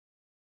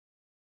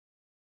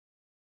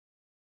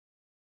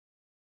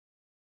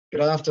Good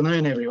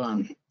afternoon,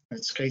 everyone.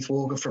 It's Keith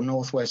Walker from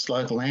Northwest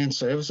Local Land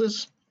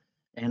Services,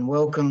 and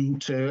welcome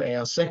to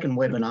our second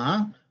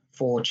webinar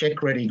for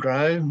Check Ready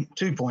Grow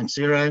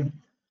 2.0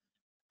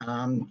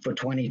 for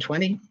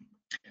 2020.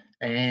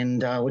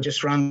 And we'll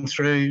just run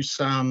through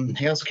some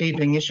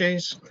housekeeping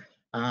issues.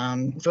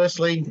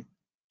 Firstly,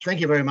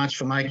 thank you very much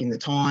for making the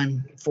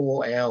time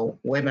for our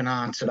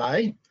webinar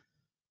today.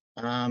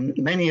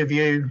 Many of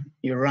you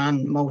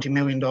run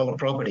multi-million-dollar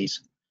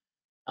properties.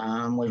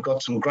 We've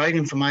got some great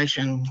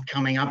information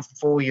coming up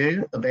for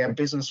you about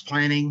business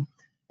planning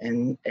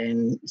and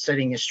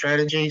setting your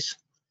strategies.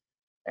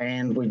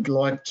 And we'd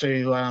like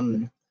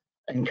to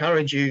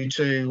encourage you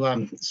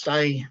to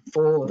stay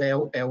for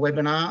our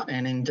webinar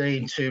and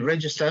indeed to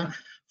register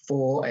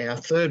for our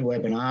third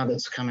webinar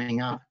that's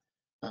coming up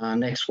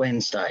next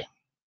Wednesday.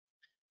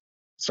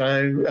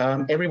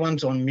 So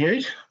everyone's on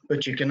mute,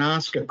 but you can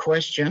ask a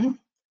question.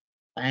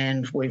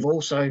 And we've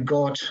also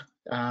got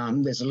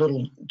there's a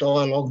little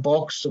dialogue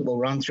box that we'll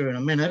run through in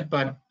a minute,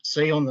 but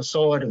see on the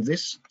side of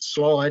this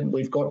slide,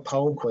 we've got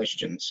poll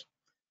questions.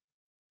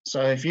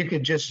 So if you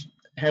could just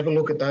have a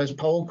look at those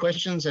poll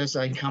questions as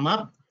they come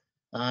up.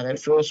 That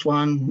first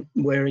one,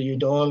 where are you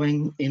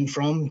dialing in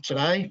from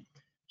today,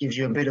 gives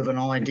you a bit of an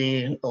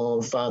idea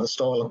of the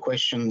style of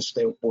questions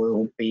that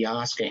we'll be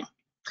asking.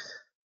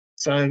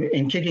 So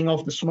in kicking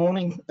off this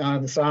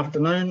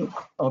afternoon,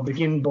 I'll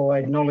begin by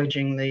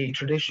acknowledging the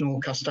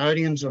traditional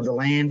custodians of the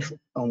land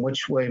on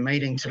which we're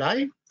meeting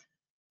today,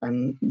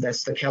 and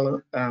that's the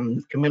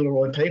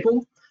Kamilaroi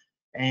people,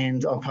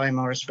 and I'll pay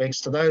my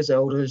respects to those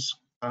elders,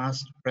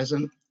 past,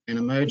 present and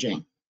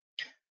emerging.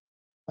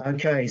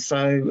 Okay,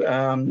 so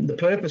the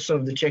purpose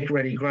of the Check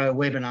Ready Grow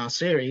webinar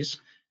series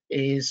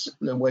is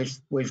that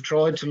we've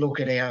tried to look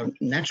at our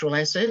natural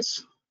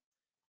assets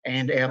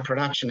and our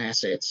production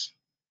assets,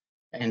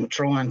 and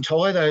try and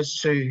tie those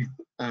two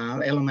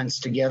elements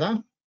together,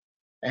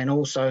 and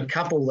also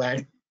couple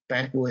that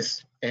back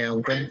with our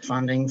grant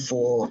funding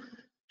for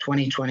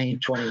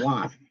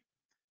 2020-21.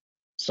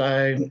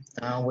 So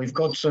we've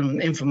got some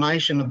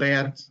information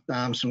about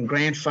some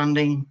grant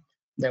funding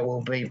that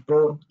will be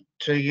brought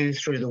to you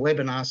through the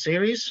webinar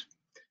series.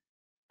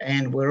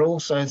 And we're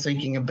also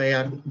thinking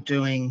about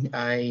doing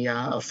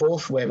a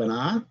fourth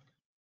webinar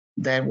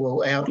that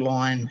will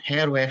outline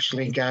how to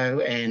actually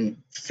go and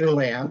fill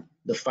out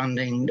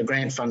the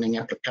grant funding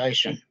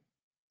application.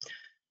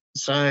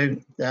 So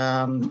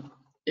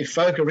if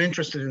folk are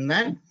interested in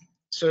that,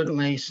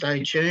 certainly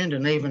stay tuned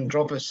and even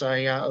drop us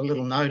a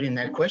little note in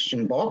that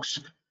question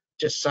box,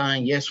 just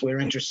saying, yes, we're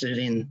interested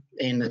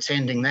in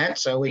attending that,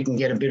 so we can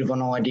get a bit of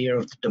an idea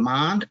of the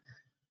demand.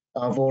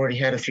 I've already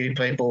had a few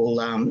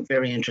people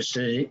very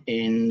interested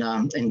in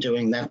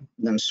doing that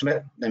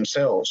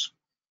themselves.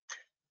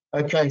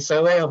 Okay,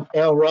 so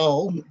our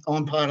role,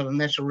 I'm part of the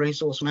Natural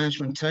Resource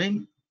Management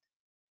team,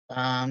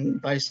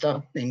 based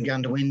up in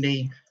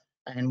Gundawindi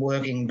and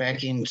working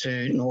back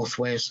into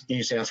northwest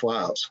New South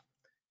Wales.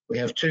 We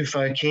have two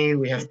folk here.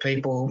 We have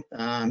people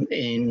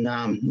in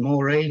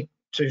Moree,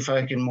 two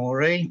folk in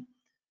Moree.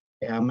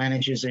 Our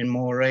managers in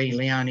Moree,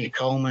 Leonie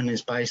Coleman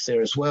is based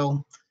there as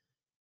well.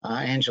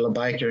 Angela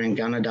Baker in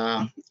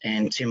Gunnedah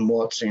and Tim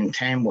Watts in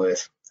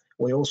Tamworth.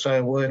 We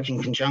also work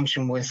in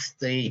conjunction with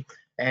the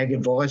Ag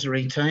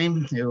Advisory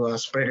team, who are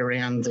spread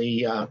around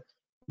the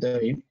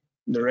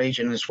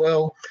region as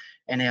well,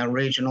 and our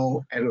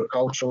regional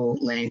agricultural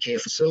land care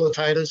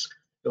facilitators,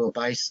 who are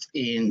based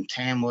in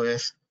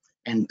Tamworth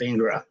and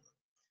Bingara.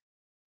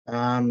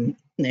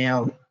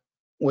 Now,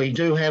 we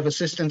do have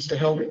assistance to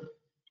help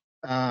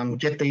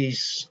get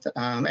these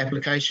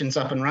applications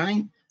up and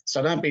running,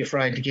 so don't be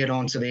afraid to get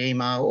onto the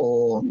email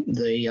or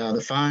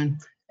the phone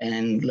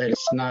and let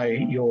us know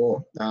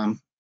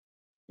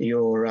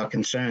your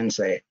concerns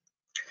there.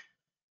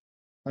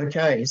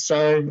 Okay,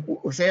 so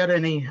without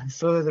any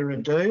further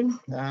ado,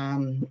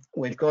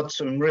 we've got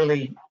some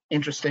really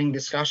interesting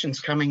discussions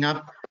coming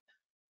up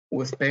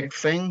with Rebecca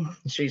Fing.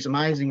 She's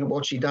amazing at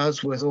what she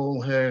does with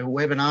all her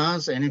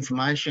webinars and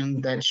information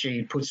that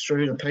she puts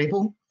through to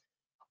people.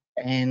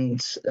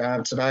 And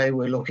today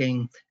we're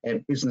looking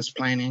at business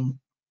planning,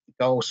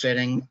 goal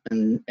setting,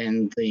 and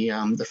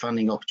the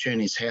funding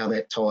opportunities, how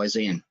that ties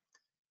in.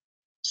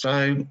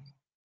 So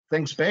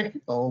thanks, Beck.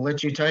 I'll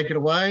let you take it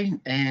away,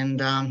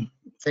 and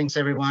thanks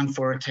everyone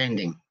for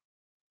attending.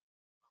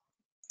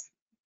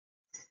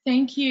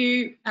 Thank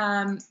you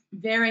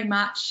very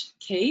much,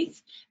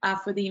 Keith,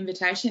 for the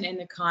invitation and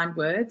the kind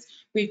words.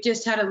 We've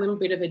just had a little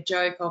bit of a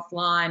joke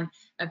offline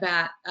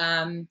about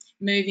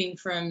moving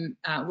from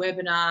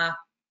webinar,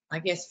 I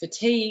guess,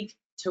 fatigue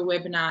to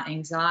webinar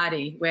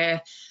anxiety,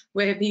 where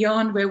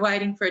we're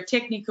waiting for a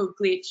technical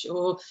glitch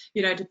or,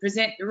 to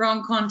present the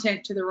wrong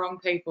content to the wrong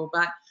people.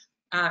 But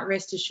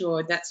rest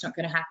assured, that's not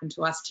going to happen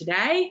to us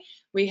today.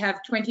 We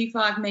have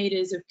 25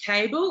 metres of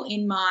cable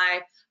in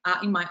my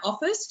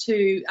office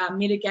to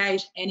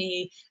mitigate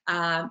any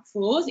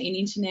flaws in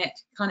internet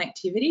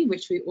connectivity,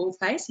 which we all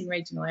face in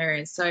regional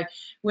areas. So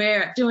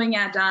we're doing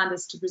our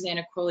darndest to present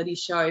a quality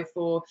show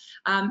for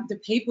the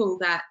people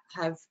that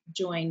have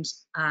joined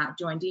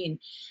in.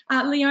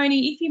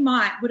 Leonie, if you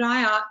might, could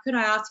I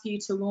ask you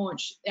to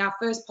launch our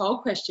first poll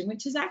question,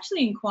 which is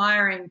actually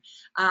inquiring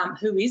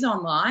who is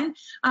online.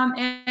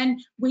 And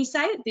we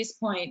say at this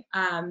point,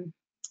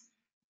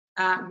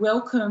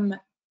 welcome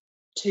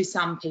to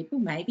some people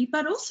maybe,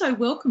 but also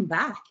welcome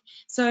back.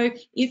 So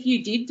if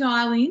you did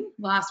dial in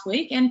last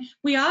week, and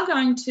we are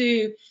going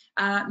to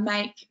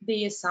make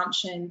the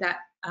assumption that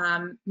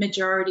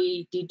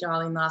majority did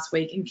dial in last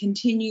week and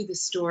continue the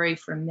story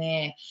from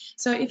there.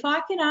 So if I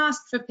can ask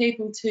for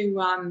people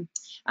to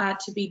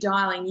be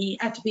dialing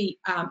in, to be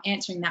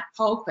answering that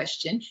poll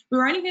question,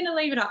 we're only going to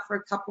leave it up for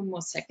a couple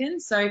more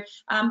seconds. So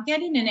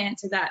get in and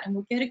answer that, and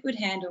we'll get a good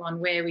handle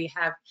on where we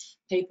have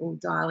people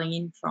dialing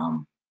in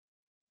from.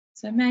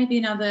 So maybe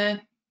another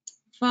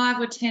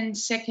 5 or 10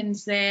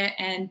 seconds there,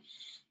 and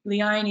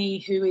Leonie,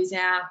 who is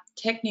our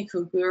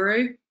technical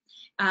guru,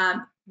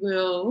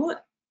 will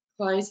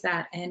close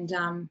that and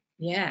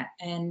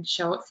and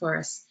show it for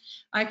us.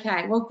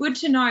 Okay, well, good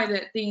to know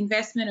that the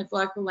investment of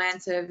local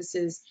land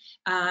services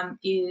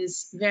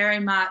is very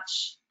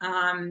much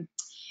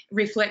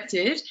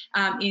reflected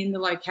in the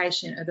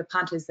location of the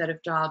punters that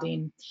have dialed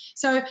in.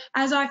 So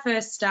as I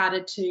first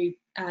started to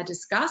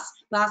discuss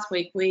last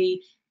week,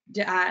 we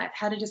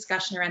had a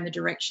discussion around the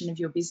direction of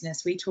your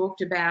business. We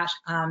talked about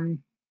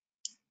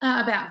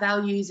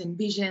values and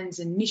visions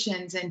and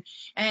missions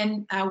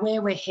and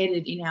where we're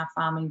headed in our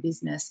farming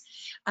business.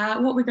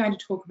 What we're going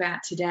to talk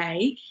about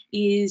today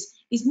is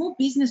more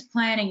business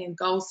planning and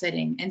goal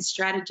setting and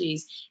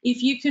strategies.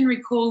 If you can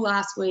recall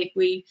last week,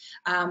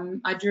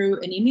 I drew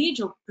an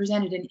image or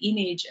presented an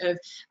image of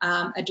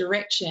a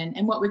direction,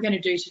 and what we're going to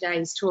do today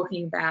is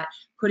talking about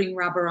putting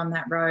rubber on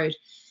that road.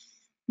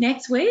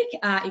 Next week,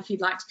 if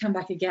you'd like to come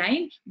back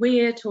again,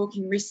 we're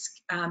talking risk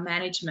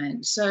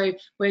management. So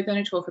we're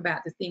going to talk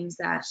about the things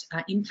that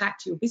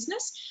impact your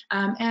business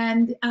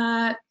and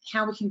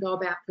how we can go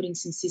about putting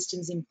some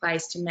systems in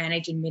place to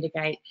manage and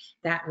mitigate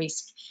that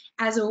risk.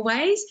 As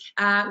always,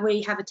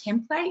 we have a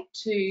template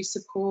to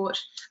support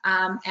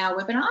our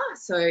webinar.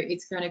 So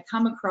it's going to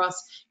come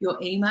across your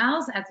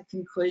emails at the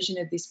conclusion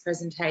of this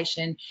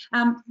presentation.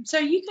 So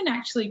you can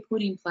actually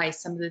put in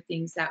place some of the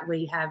things that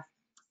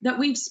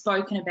we've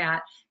spoken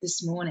about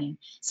this morning.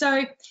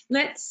 So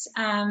let's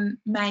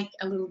make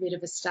a little bit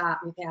of a start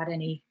without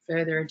any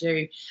further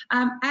ado.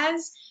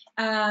 As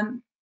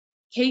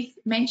Keith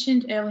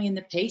mentioned early in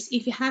the piece,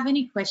 if you have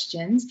any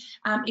questions,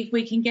 if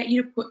we can get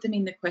you to put them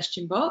in the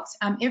question box.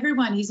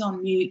 Everyone is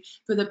on mute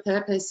for the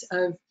purpose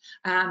of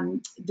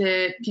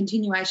the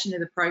continuation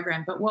of the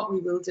program, but what we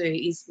will do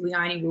is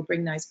Leonie will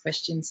bring those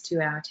questions to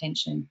our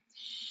attention.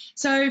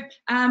 So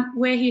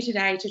we're here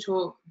today to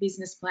talk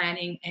business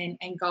planning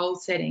and goal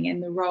setting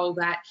and the role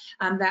that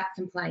that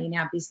can play in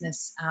our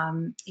business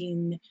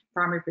in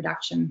primary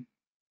production.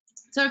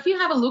 So if you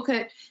have a look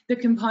at the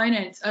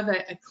components of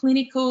a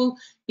clinical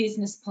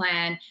business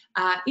plan,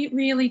 it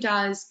really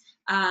does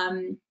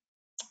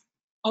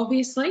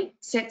obviously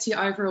sets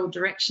your overall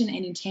direction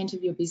and intent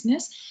of your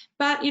business,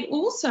 but it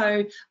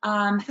also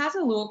has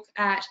a look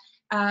at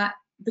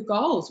the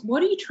goals.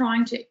 What are you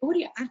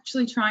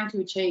actually trying to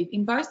achieve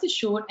in both the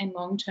short and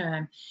long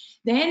term?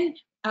 Then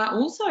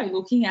also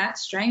looking at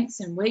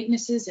strengths and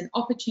weaknesses and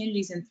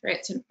opportunities and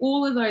threats and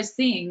all of those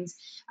things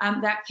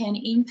that can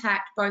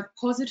impact both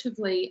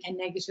positively and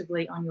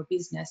negatively on your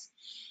business.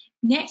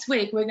 Next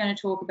week, we're going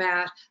to talk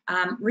about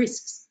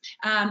risks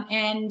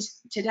and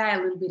today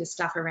a little bit of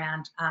stuff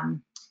around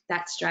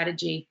that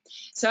strategy.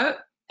 So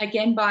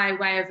again, by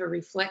way of a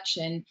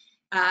reflection,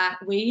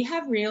 we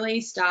have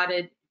really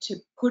started to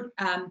put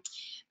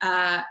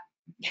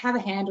have a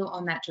handle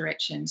on that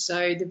direction.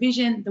 So the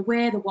vision, the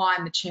where, the why,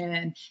 and the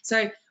churn.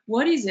 So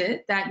what is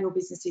it that your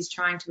business is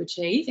trying to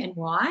achieve and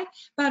why?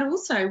 But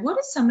also, what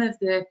are some of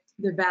the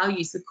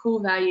values, the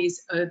core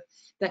values of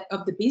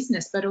the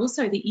business, but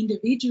also the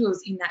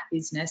individuals in that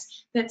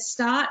business that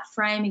start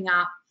framing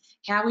up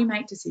how we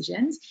make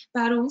decisions,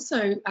 but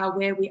also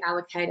where we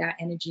allocate our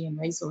energy and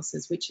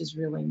resources, which is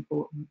really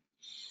important.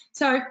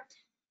 So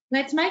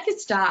let's make a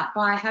start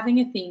by having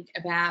a think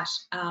about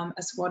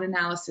a SWOT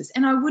analysis.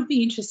 And I would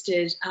be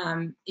interested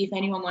if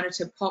anyone wanted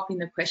to pop in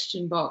the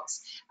question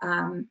box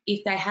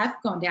if they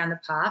have gone down the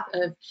path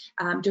of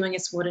doing a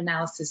SWOT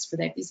analysis for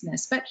their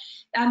business. But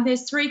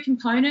there's four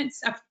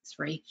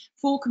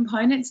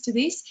components to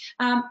this.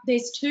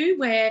 There's two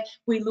where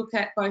we look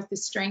at both the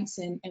strengths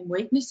and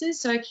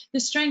weaknesses. So the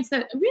strengths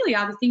that really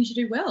are the things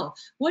you do well.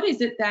 What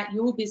is it that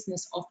your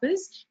business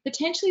offers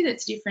potentially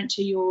that's different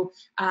to your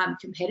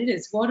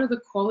competitors? What are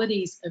the qualities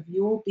of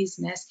your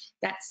business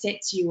that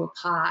sets you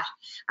apart?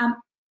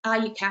 Are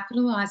you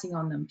capitalising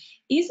on them?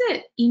 Is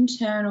it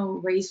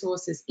internal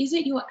resources? Is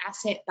it your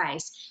asset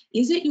base?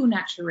 Is it your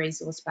natural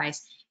resource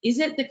base? Is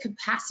it the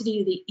capacity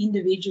of the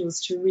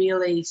individuals to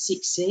really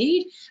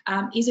succeed?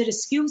 Is it a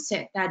skill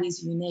set that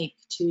is unique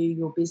to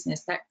your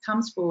business that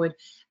comes forward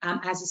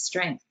as a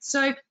strength?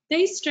 So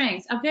these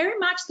strengths are very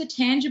much the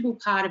tangible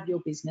part of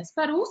your business,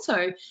 but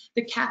also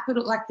the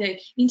capital, like the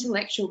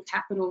intellectual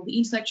capital, the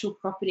intellectual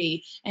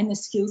property, and the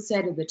skill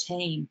set of the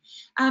team.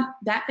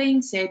 That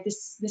being said,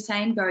 the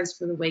same goes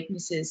for the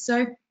weaknesses.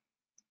 So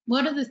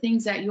what are the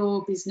things that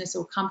your business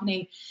or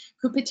company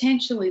could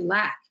potentially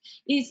lack?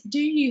 Do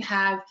you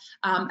have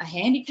a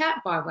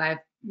handicap by way of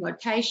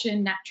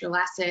location, natural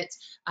assets?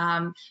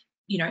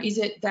 Is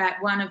it that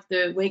one of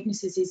the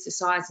weaknesses is the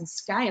size and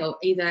scale?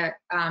 Either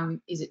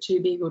is it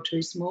too big or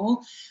too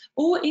small?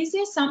 Or is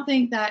there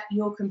something that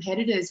your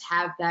competitors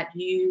have that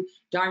you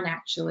don't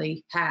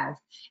actually have?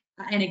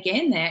 And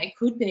again, it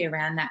could be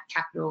around that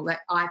capital,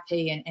 that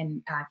IP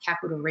and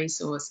capital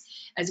resource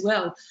as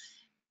well.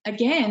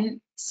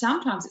 Again,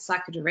 sometimes it's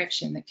like a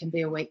direction that can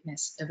be a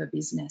weakness of a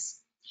business.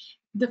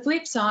 The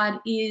flip side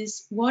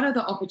is, what are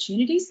the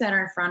opportunities that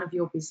are in front of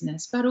your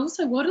business, but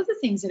also what are the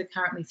things that are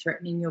currently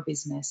threatening your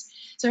business?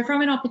 So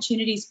from an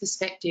opportunities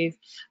perspective,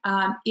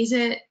 is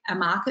it a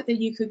market that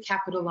you could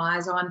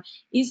capitalise on?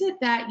 Is it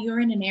that you're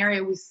in an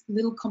area with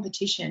little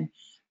competition?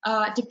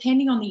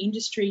 Depending on the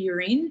industry you're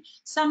in,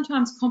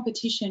 sometimes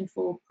competition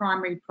for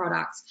primary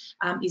products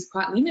is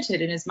quite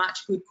limited, and as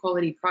much good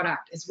quality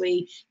product as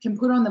we can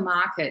put on the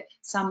market,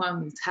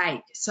 someone will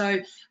take. So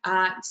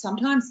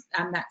sometimes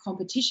that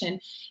competition,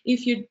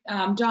 if you're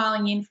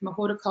dialing in from a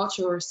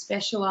horticulture or a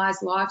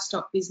specialised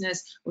livestock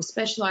business or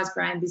specialised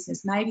grain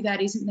business, maybe that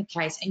isn't the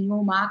case, and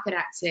your market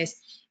access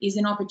is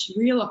an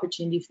real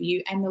opportunity for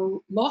you, and the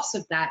loss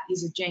of that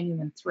is a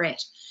genuine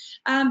threat.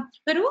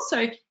 But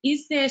also,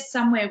 is there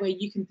somewhere where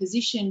you can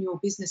position your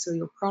business or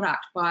your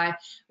product by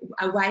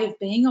a way of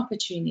being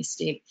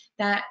opportunistic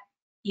that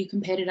your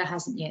competitor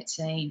hasn't yet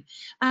seen?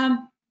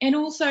 And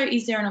also,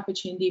 is there an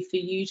opportunity for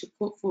you to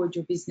put forward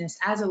your business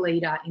as a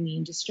leader in the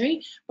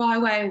industry by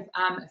way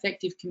of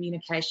effective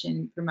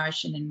communication,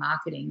 promotion and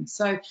marketing?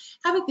 So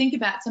have a think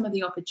about some of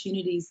the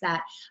opportunities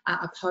that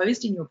are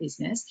posed in your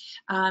business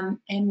and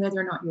whether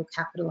or not you're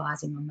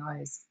capitalising on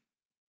those.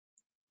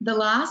 The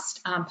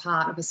last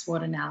part of a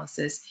SWOT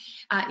analysis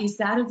is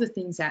that of the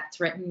things that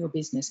threaten your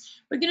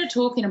business. We're going to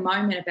talk in a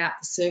moment about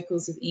the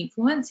circles of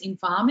influence in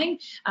farming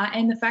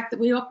and the fact that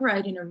we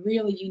operate in a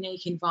really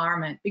unique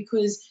environment,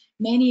 because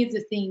many of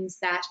the things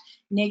that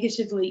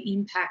negatively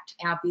impact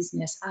our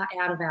business are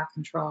out of our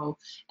control.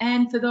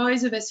 And for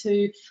those of us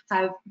who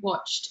have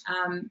watched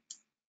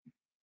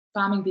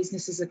farming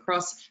businesses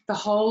across the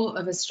whole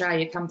of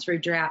Australia come through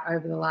drought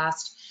over the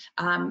last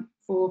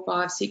 4,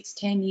 5, 6,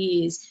 10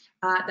 years,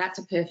 that's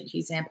a perfect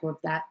example of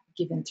that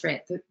given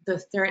threat. The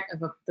threat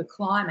of the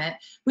climate,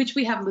 which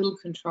we have little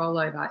control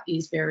over,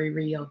 is very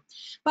real.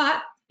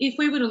 But if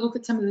we were to look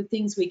at some of the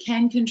things we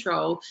can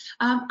control,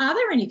 are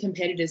there any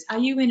competitors? Are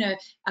you in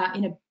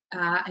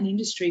an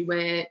industry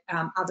where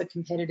other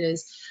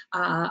competitors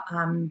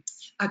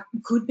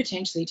could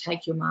potentially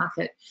take your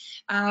market?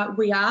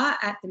 We are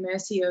at the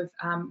mercy of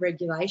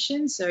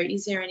regulation. So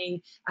is there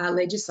any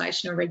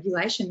legislation or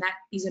regulation that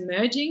is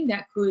emerging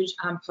that could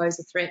pose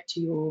a threat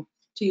to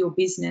your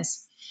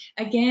business?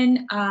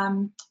 Again,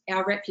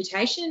 our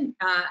reputation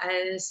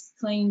as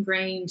clean,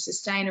 green,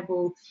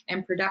 sustainable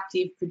and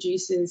productive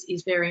producers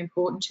is very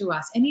important to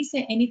us. And is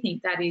there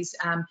anything that is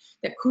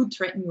that could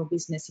threaten your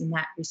business in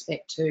that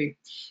respect too?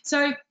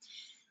 So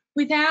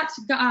without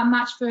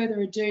much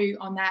further ado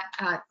on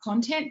that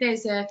content,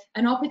 there's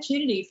an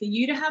opportunity for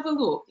you to have a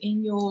look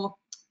in your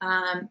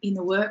in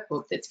the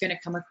workbook that's going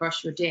to come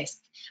across your desk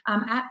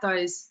at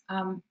those,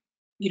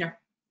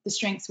 the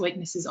strengths,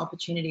 weaknesses,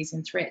 opportunities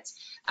and threats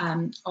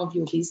of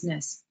your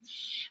business.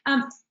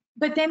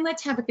 But then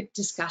let's have a good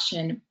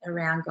discussion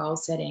around goal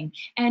setting.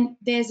 And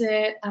there's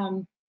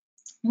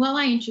while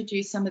I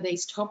introduce some of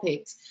these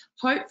topics,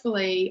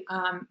 hopefully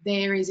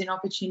there is an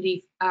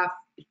opportunity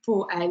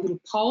for a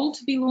little poll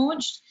to be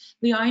launched,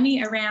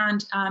 Leonie,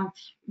 around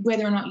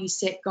whether or not you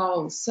set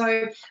goals.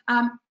 So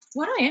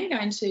what I am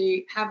going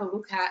to have a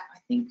look at, I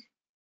think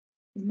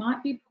it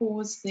might be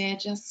paused there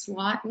just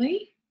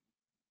slightly.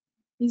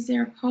 Is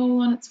there a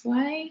poll on its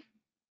way?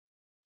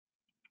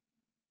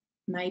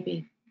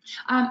 Maybe.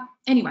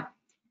 Anyway,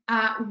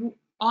 I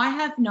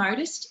have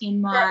noticed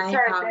in my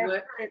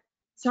work.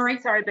 Sorry,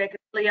 Becca.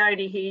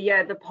 Leonie here.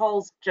 Yeah, the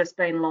poll's just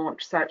been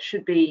launched, so it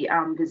should be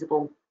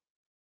visible.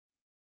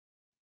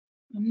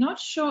 I'm not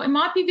sure. It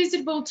might be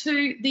visible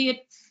to the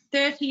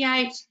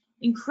 38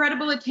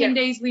 incredible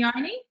attendees, yep.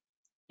 Leonie.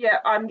 Yeah,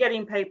 I'm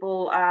getting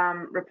people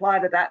reply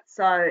to that.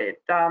 So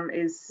it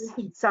is,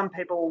 some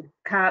people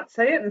can't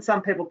see it and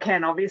some people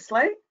can,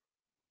 obviously.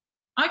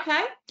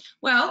 Okay.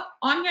 Well,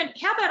 how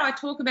about I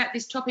talk about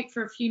this topic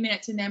for a few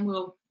minutes and then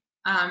we'll,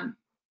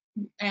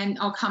 and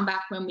I'll come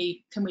back when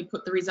we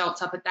put the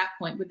results up at that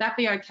point. Would that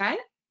be okay?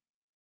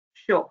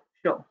 Sure,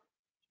 sure.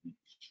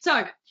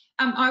 So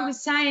I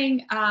was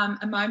saying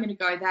a moment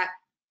ago that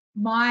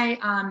my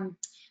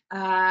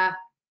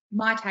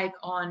take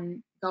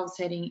on goal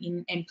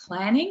setting and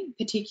planning,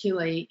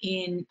 particularly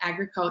in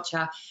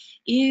agriculture,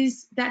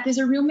 is that there's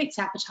a real mixed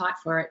appetite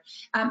for it.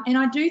 And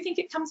I do think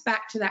it comes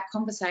back to that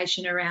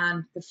conversation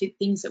around the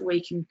things that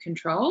we can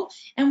control.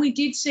 And we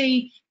did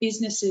see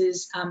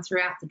businesses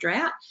throughout the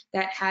drought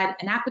that had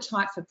an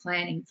appetite for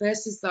planning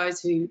versus those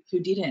who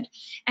didn't.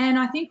 And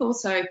I think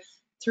also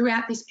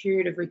throughout this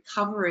period of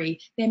recovery,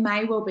 there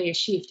may well be a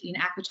shift in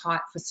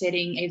appetite for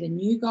setting either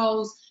new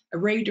goals,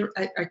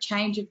 a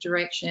change of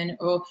direction,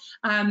 or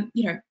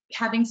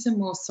having some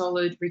more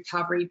solid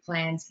recovery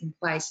plans in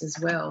place as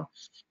well.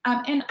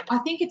 And I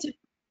think it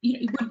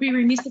would be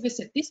remiss of us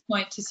at this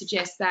point to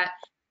suggest that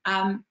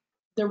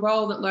the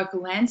role that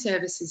local land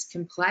services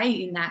can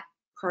play in that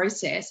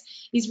process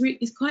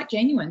is quite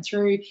genuine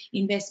through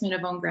investment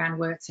of on-ground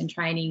works and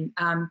training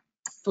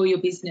for your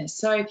business.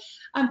 So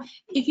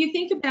if you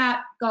think about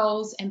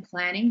goals and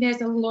planning,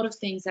 there's a lot of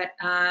things that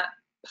are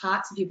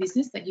parts of your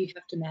business that you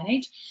have to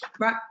manage.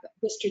 Right,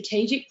 the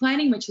strategic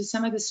planning, which is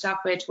some of the stuff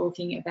we're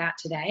talking about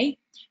today,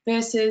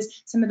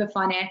 versus some of the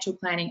financial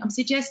planning. I'm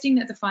suggesting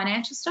that the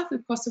financial stuff we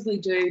possibly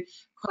do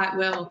quite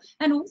well,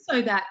 and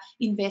also that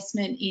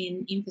investment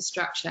in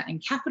infrastructure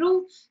and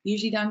capital,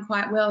 usually done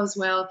quite well as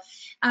well.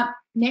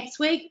 Next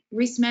week,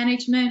 risk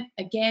management,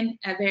 again,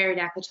 a varied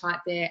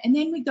appetite there. And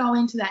then we go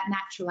into that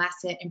natural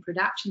asset and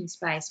production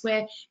space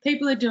where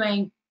people are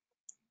doing,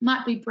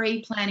 might be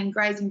breed planning,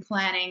 grazing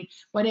planning,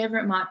 whatever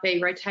it might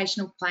be,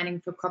 rotational planning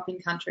for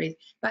cropping countries,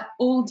 but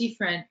all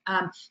different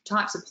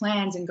types of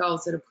plans and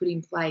goals that are put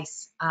in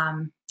place,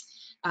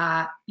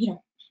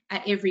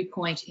 at every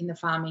point in the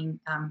farming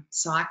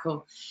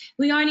cycle.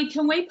 Leonie,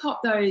 can we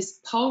pop those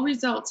poll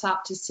results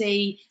up to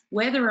see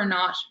whether or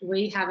not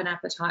we have an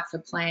appetite for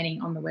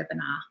planning on the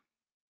webinar?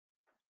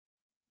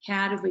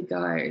 How did we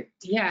go?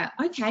 Yeah,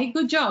 okay,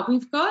 good job.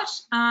 We've got,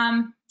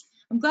 I'm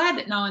glad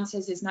that no one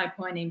says there's no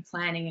point in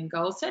planning and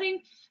goal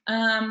setting.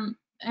 And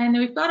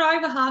we've got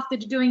over half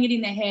that are doing it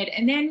in their head.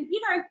 And then,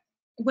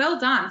 well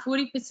done,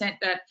 40%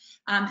 that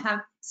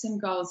have some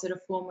goals that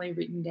are formally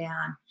written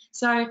down.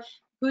 So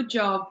good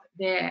job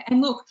there. And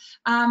look,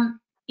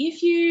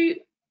 if you,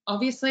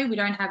 obviously we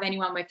don't have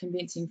anyone we're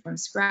convincing from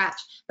scratch,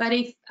 but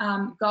if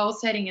goal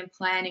setting and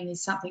planning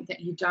is something that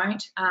you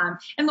don't,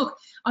 and look,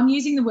 I'm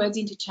using the words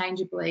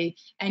interchangeably,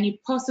 and you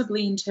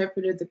possibly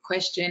interpreted the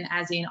question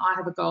as in, I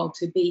have a goal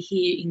to be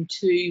here in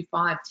 2,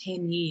 5,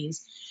 10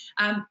 years.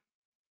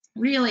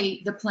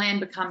 Really, the plan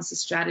becomes a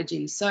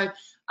strategy. So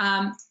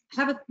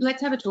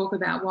let's have a talk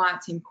about why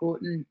it's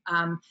important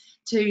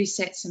to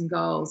set some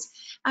goals.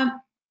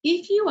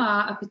 If you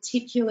are a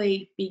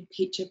particularly big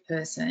picture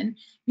person,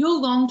 your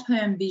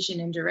long-term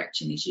vision and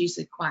direction is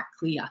usually quite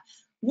clear.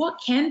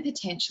 What can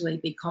potentially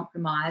be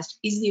compromised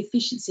is the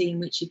efficiency in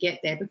which you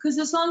get there, because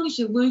as long as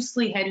you're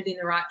loosely headed in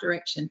the right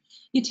direction,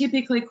 you're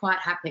typically quite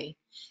happy.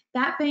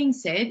 That being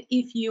said,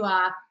 if you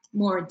are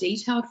more a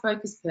detailed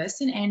focused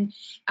person and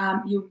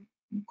you're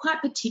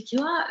quite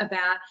particular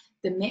about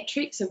the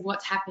metrics of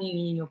what's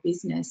happening in your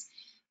business,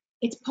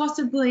 it's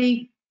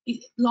possibly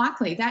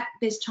likely that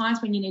there's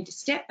times when you need to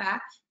step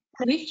back,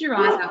 lift your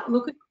eyes up,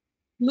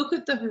 look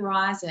at the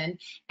horizon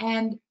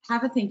and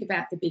have a think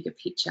about the bigger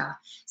picture.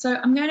 So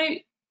I'm going to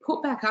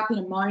put back up in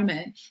a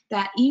moment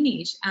that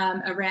image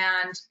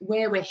around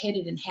where we're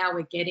headed and how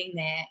we're getting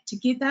there to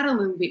give that a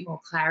little bit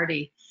more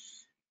clarity.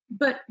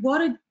 But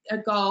what a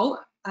goal,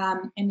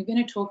 and we're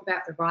going to talk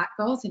about the right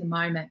goals in a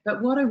moment,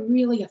 but what a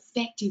really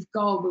effective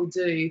goal will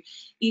do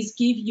is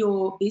give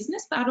your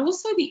business, but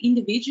also the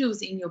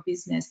individuals in your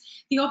business,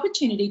 the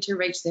opportunity to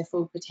reach their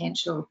full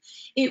potential.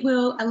 It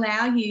will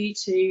allow you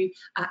to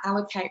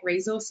allocate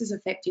resources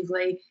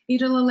effectively.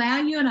 It'll allow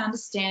you an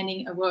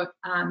understanding of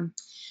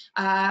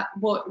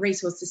what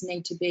resources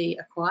need to be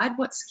acquired,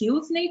 what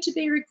skills need to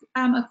be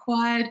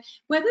acquired,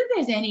 whether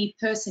there's any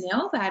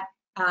personnel that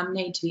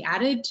need to be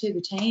added to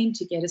the team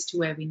to get us to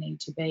where we need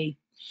to be.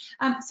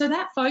 So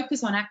that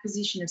focus on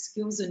acquisition of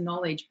skills and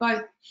knowledge,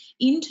 both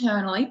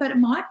internally, but it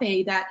might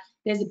be that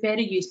there's a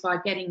better use by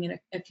getting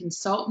a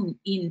consultant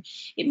in.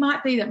 It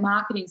might be that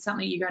marketing is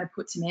something you're going to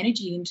put some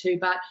energy into,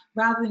 but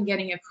rather than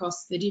getting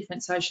across the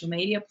different social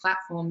media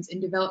platforms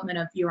and development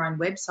of your own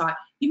website,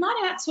 you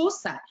might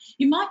outsource that.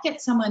 You might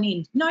get someone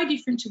in, no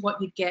different to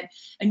what you'd get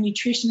a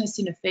nutritionist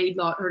in a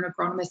feedlot or an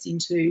agronomist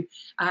into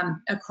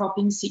a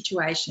cropping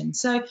situation.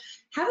 So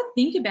have a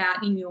think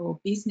about in your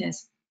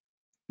business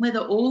whether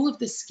all of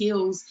the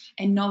skills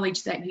and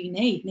knowledge that you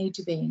need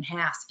to be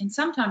in-house. And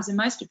sometimes the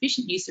most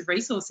efficient use of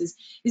resources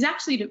is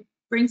actually to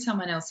bring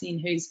someone else in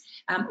who's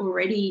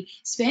already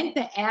spent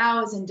the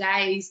hours and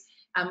days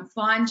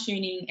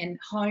fine-tuning and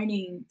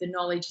honing the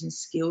knowledge and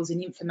skills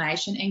and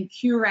information and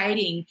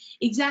curating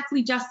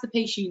exactly just the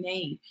piece you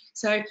need.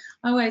 So I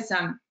always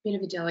a bit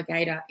of a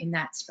delegator in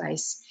that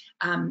space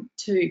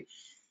too.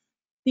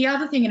 The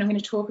other thing, and I'm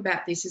going to talk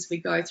about this as we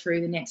go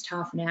through the next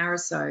half an hour or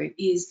so,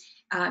 is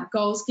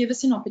goals give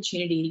us an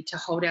opportunity to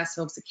hold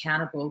ourselves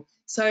accountable.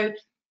 So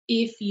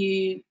if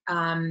you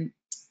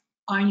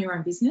own your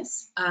own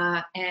business,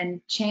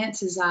 and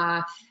chances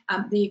are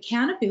the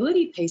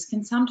accountability piece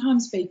can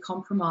sometimes be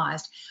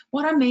compromised.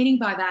 What I'm meaning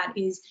by that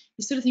is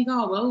you sort of think,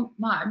 oh, well,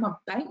 my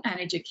bank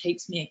manager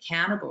keeps me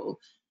accountable.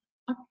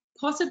 I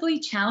possibly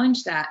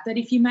challenge that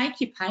if you make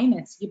your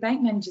payments, your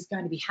bank manager is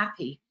going to be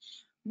happy.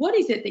 What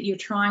is it that you're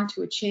trying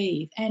to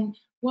achieve? And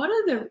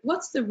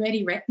what's the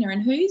ready reckoner,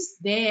 and who's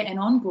there and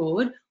on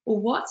board, or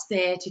what's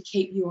there to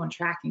keep you on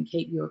track and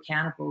keep you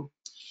accountable?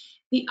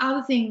 The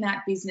other thing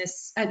that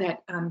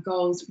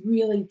goals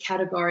really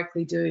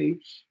categorically do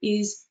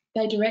is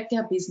they direct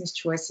our business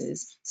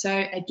choices. So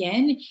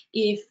again,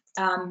 if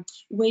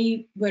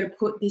we were to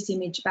put this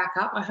image back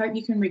up, I hope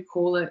you can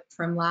recall it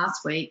from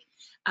last week.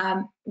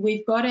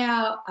 We've got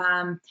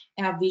our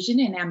vision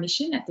and our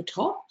mission at the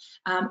top,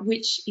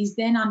 which is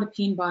then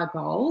underpinned by a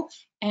goal.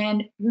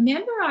 And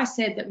remember I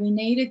said that we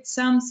needed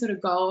some sort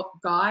of goal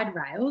guide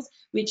rails,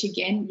 which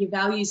again, your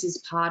values is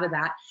part of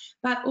that,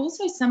 but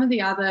also some of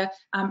the other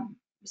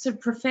sort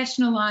of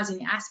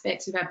professionalising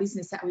aspects of our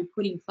business that we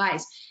put in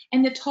place.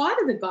 And the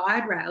tighter the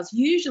guide rails,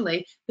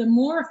 usually the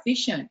more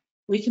efficient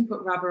we can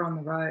put rubber on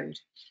the road.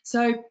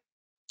 So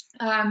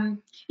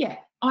yeah,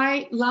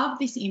 I love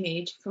this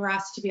image for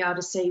us to be able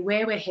to see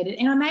where we're headed.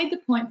 And I made the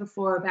point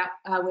before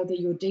about whether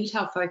you're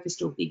detail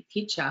focused or big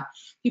picture.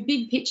 Your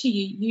big picture,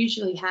 you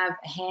usually have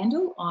a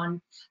handle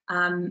on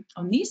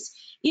this.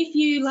 If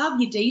you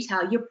love your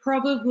detail, you're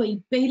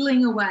probably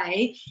beetling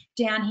away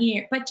down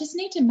here, but just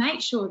need to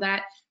make sure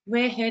that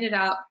we're headed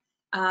up,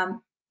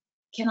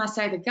 can I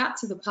say, the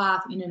guts of the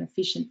path in an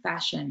efficient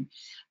fashion.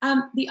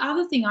 The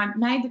other thing, I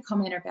made the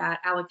comment about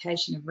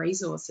allocation of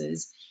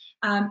resources.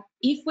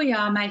 If we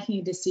are making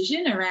a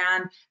decision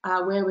around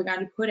where we're going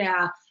to put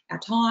our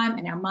time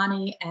and our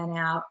money and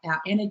our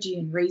energy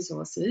and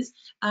resources,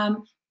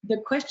 the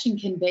question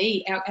can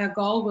be, our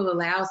goal will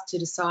allow us to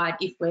decide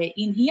if we're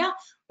in here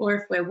or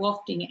if we're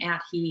wafting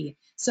out here.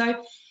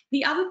 So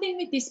the other thing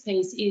with this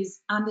piece is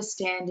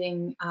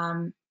understanding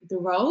the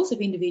roles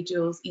of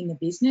individuals in the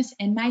business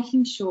and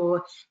making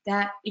sure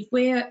that if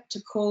we're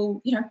to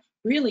call,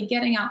 really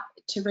getting up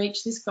to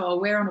reach this goal,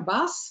 we're on a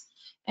bus,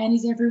 and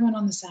is everyone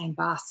on the same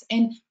bus?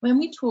 And when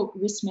we talk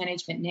risk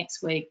management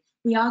next week,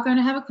 we are going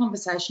to have a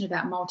conversation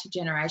about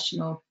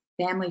multi-generational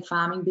family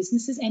farming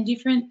businesses and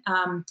different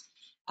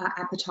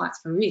appetites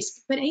for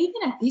risk. But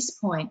even at this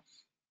point,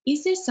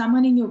 is there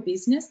someone in your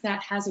business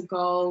that has a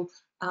goal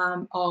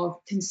of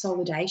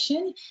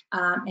consolidation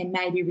and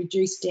maybe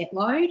reduced debt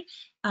load?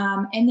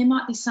 And there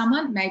might be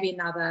someone, maybe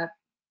another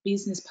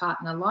business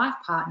partner, life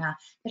partner,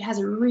 that has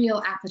a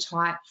real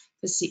appetite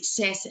for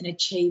success and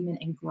achievement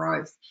and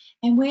growth.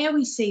 And where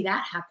we see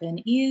that happen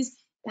is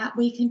that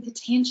we can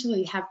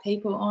potentially have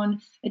people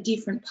on a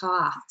different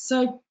path.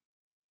 So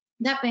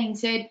that being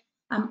said,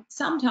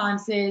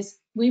 sometimes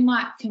we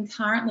might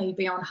concurrently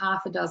be on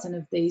half a dozen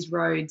of these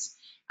roads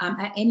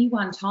at any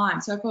one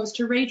time. So if I was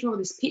to redraw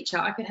this picture,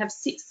 I could have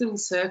 6 little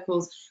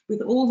circles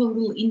with all the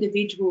little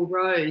individual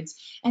roads,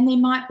 and there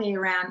might be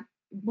around,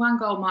 one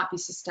goal might be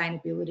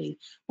sustainability,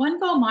 one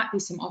goal might be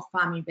some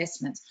off-farm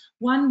investments,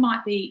 one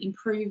might be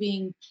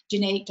improving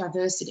genetic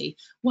diversity,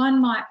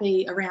 one might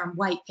be around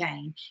weight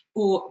gain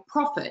or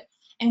profit.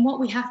 And what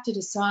we have to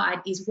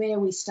decide is where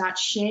we start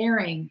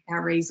sharing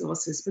our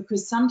resources,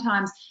 because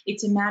sometimes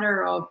it's a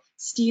matter of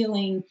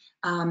stealing.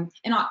 And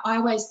I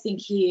always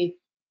think here,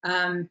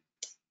 I'm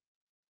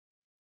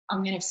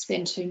going to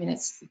spend 2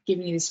 minutes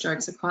giving you this story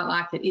because I quite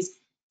like it, is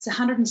it's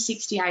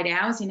 168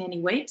 hours in any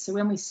week. So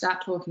when we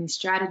start talking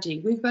strategy,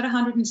 we've got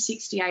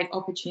 168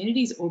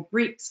 opportunities or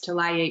bricks to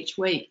lay each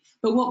week.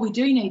 But what we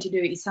do need to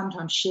do is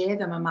sometimes share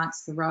them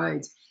amongst the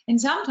roads.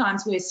 And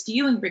sometimes we're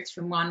stealing bricks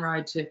from one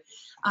road to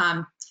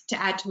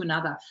add to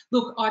another.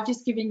 Look, I've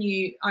just given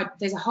you,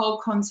 there's a whole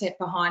concept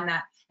behind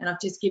that, and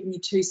I've just given you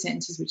 2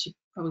 sentences, which you're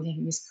probably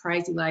thinking this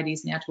crazy lady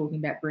is now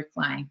talking about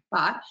bricklaying.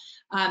 But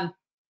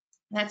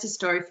that's a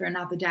story for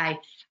another day.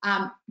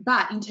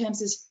 But in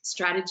terms of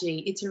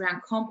strategy, it's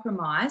around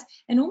compromise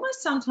and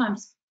almost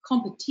sometimes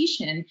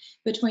competition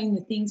between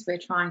the things we're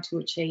trying to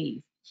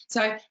achieve.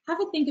 So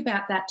have a think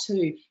about that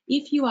too.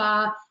 If you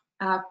are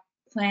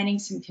planning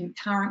some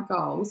concurrent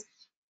goals,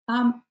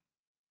 are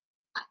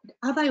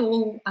they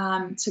all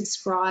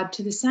subscribed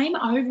to the same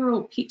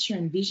overall picture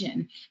and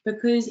vision?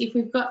 Because if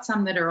we've got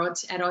some that are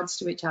at odds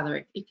to each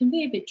other, it can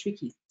be a bit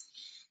tricky.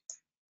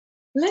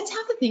 Let's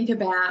have a think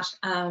about,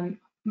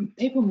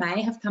 people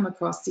may have come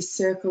across this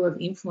circle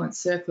of influence,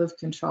 circle of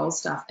control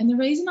stuff. And the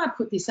reason I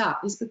put this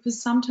up is because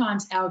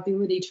sometimes our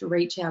ability to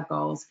reach our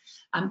goals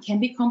can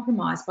be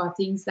compromised by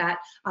things that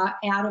are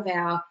out of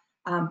our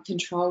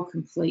control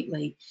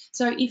completely.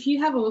 So if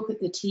you have a look at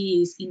the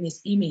tiers in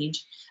this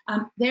image,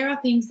 there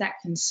are things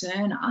that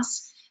concern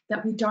us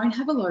that we don't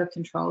have a lot of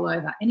control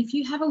over. And if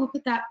you have a look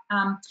at that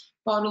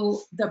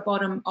the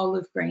bottom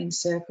olive green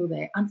circle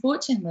there,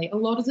 unfortunately, a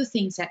lot of the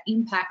things that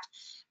impact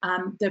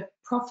the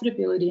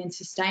profitability and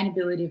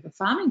sustainability of a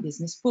farming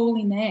business fall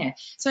in there.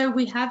 So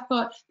we have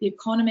got the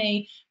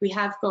economy, we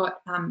have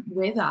got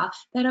weather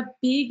that are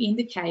big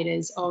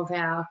indicators of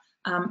our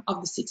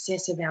of the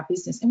success of our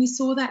business. And we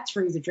saw that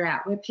through the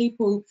drought, where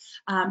people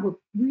were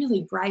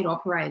really great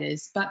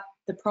operators, but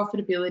the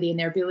profitability and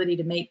their ability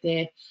to meet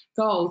their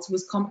goals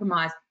was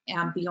compromised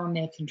beyond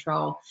their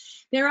control.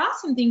 There are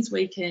some things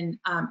we can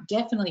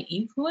definitely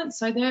influence.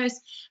 So those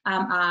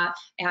are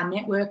our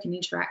network and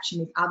interaction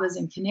with others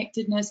and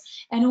connectedness,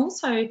 and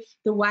also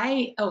the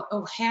way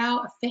or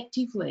how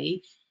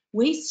effectively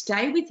we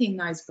stay within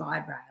those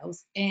guide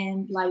rails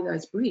and lay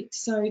those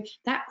bricks. So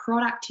that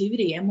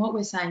productivity and what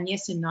we're saying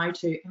yes and no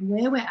to, and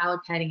where we're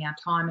allocating our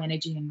time,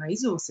 energy and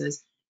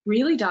resources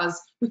really does,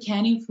 we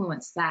can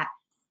influence that.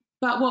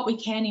 But what we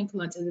can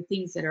influence are the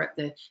things that are at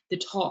the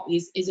top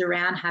is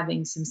around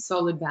having some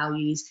solid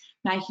values,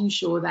 making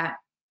sure that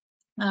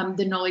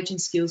the knowledge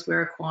and skills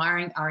we're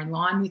acquiring are in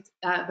line with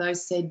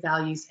those said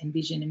values and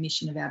vision and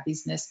mission of our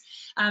business.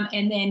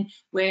 And then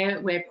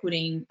we're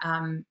putting,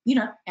 you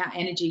know, our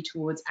energy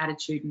towards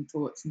attitude and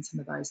thoughts and some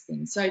of those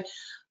things. So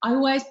I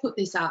always put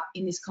this up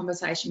in this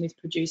conversation with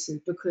producers,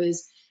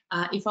 because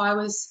if I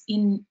was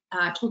in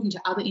talking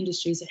to other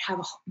industries that have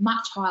a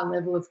much higher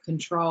level of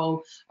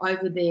control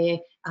over their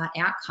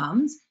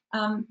outcomes,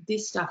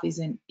 this stuff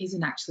isn't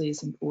actually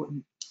as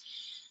important.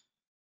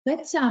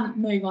 Let's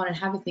move on and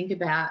have a think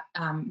about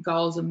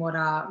goals and what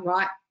are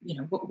right, you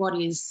know, what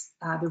is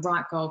the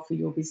right goal for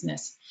your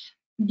business.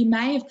 You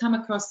may have come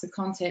across the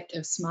concept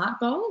of SMART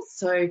goals.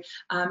 So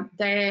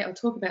I'll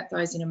talk about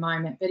those in a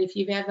moment. But if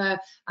you've ever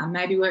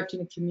maybe worked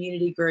in a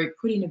community group,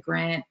 put in a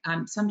grant,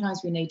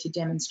 sometimes we need to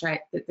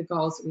demonstrate that the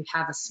goals that we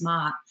have are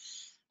SMART.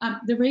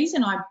 The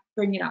reason I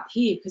bring it up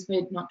here, because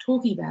we're not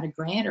talking about a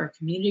grant or a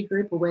community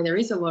group or where there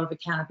is a lot of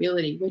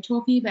accountability, we're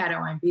talking about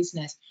our own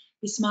business.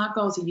 The SMART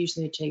goals are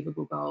usually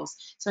achievable goals.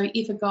 So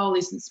if a goal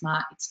isn't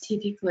SMART, it's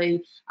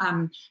typically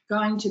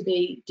going to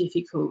be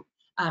difficult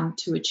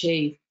to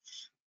achieve.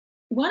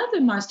 One of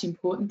the most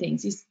important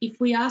things is if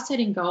we are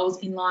setting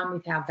goals in line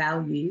with our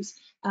values,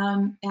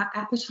 our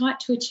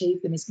appetite to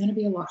achieve them is going to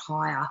be a lot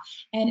higher,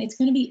 and it's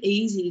going to be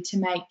easy to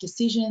make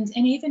decisions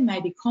and even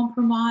maybe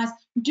compromise,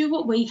 do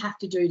what we have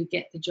to do to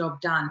get the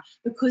job done,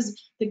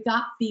 because the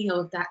gut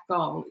feel of that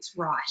goal is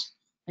right,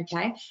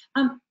 okay?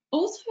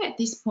 Also at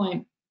this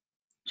point,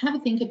 have a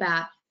think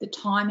about the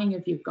timing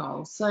of your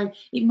goal. So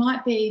it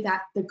might be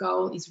that the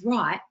goal is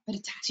right, but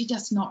it's actually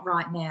just not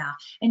right now.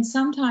 And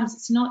sometimes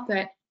it's not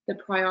that the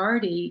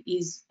priority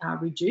is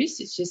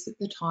reduced, it's just that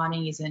the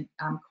timing isn't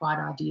quite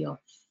ideal.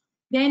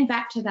 Then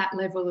back to that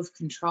level of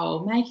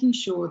control, making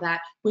sure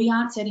that we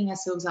aren't setting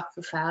ourselves up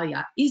for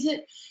failure. Is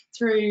it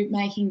through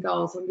making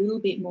goals a little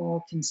bit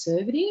more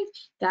conservative,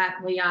 that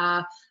we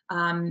are,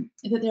 that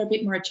they're a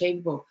bit more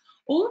achievable?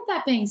 All of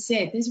that being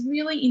said, there's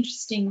really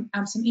interesting,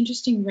 some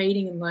interesting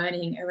reading and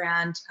learning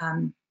around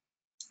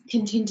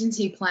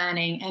contingency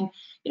planning, and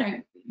you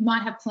know, you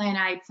might have plan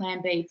A,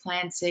 plan B,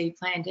 plan C,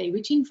 plan D,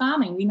 which in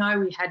farming we know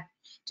we had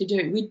to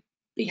do. We'd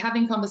be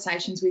having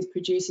conversations with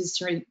producers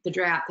through the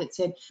drought that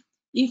said,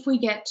 if we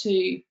get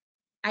to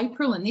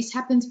April and this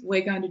happens,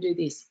 we're going to do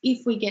this.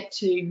 If we get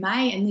to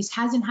May and this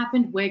hasn't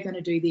happened, we're going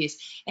to do this.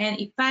 And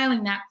if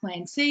failing that,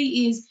 plan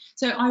C is,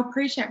 so I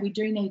appreciate we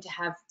do need to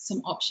have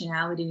some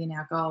optionality in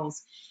our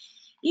goals.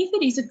 If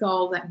it is a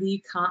goal that you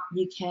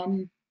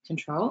can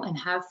control and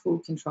have full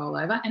control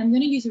over, and I'm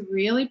going to use a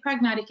really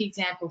pragmatic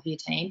example here,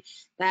 team,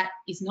 that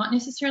is not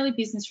necessarily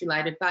business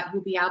related, but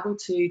you'll be able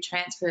to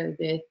transfer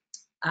the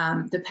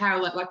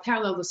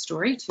parallel the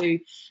story to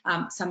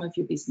some of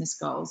your business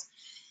goals.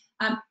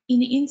 In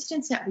the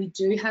instance that we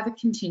do have a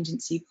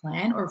contingency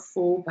plan or a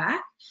fallback,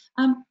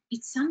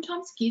 it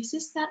sometimes gives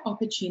us that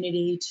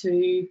opportunity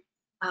to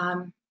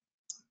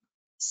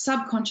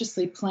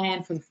subconsciously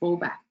plan for the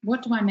fallback.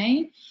 What do I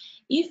mean?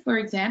 If, for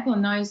example,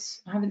 and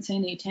those, I haven't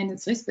seen the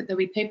attendance list, but there'll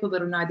be people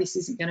that'll know this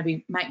isn't going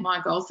to make my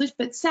goals list,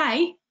 but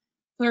say,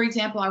 for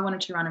example, I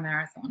wanted to run a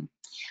marathon,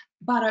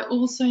 but I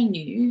also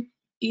knew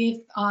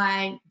if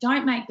I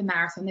don't make the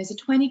marathon, there's a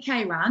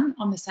 20K run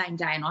on the same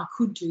day and I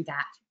could do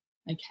that,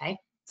 okay?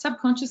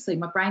 Subconsciously,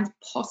 my brain's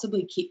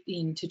possibly kicked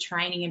into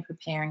training and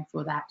preparing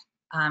for that,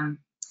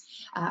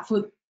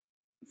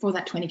 for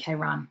that 20K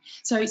run.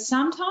 So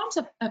sometimes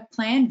a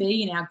plan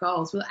B in our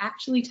goals will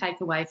actually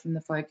take away from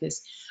the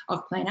focus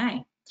of plan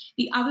A.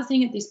 The other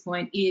thing at this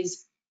point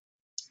is,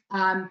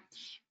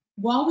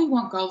 while we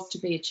want goals to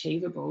be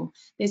achievable,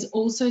 there's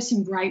also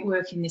some great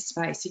work in this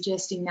space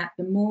suggesting that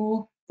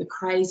the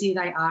crazier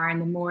they are and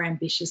the more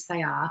ambitious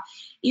they are,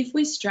 if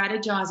we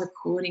strategize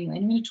accordingly,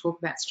 and I'm going to talk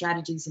about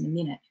strategies in a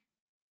minute,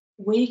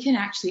 we can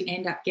actually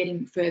end up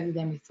getting further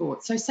than we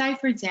thought. So say,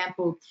 for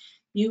example,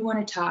 you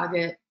want to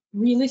target,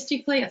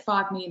 realistically, a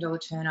 $5 million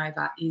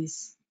turnover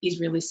is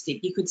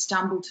realistic. You could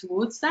stumble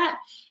towards that.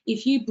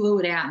 If you blew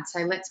it out and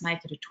say, let's make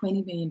it a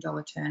 $20 million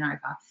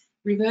turnover,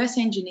 reverse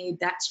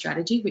engineered that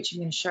strategy, which I'm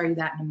going to show you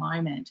that in a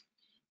moment,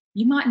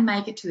 you mightn't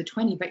make it to the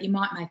 20, but you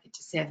might make it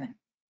to 7.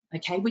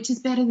 Okay, which is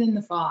better than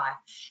the 5.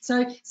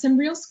 So some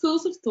real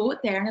schools of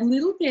thought there, and a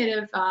little bit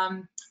of,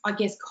 I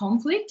guess,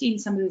 conflict in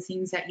some of the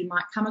things that you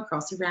might come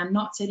across around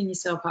not setting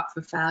yourself up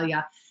for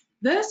failure.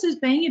 versus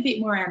being a bit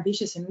more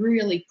ambitious and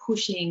really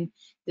pushing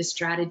the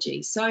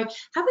strategy. So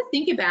have a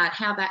think about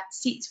how that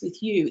sits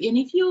with you. And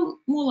if you're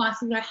more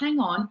likely to go, hang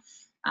on,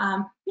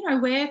 you know,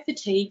 we're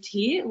fatigued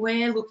here,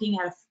 we're looking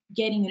at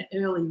getting an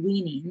early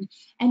win in,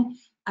 and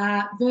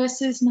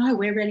versus no,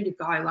 we're ready to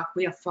go, like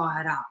we are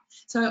fired up.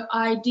 So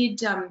I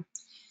did,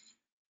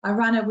 I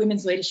run a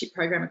women's leadership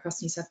program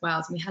across New South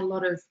Wales, and we had a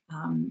lot of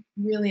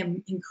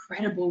really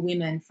incredible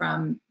women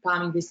from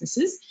farming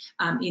businesses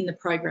in the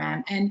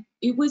program, and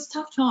it was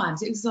tough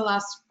times. It was the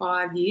last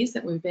 5 years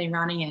that we've been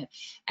running it,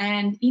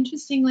 and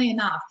interestingly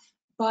enough,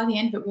 by the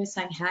end of it, we're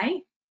saying,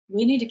 hey,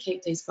 we need to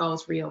keep these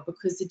goals real,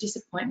 because the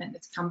disappointment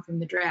that's come from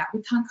the drought,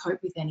 we can't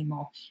cope with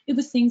anymore. It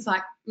was things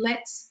like,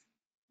 let's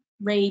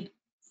read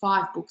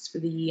 5 books for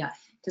the year.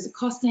 Does it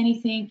cost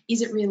anything?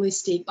 Is it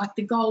realistic? Like,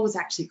 the goal was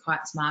actually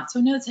quite smart. So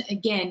I know it's,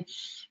 again,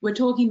 we're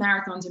talking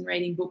marathons and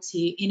reading books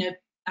here in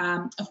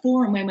a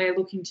forum when we're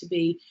looking to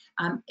be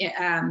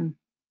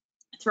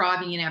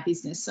thriving in our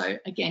business. So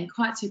again,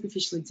 quite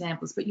superficial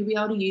examples, but you'll be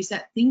able to use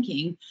that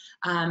thinking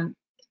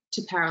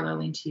to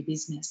parallel into your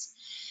business.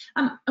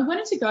 I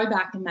wanted to go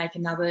back and make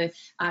another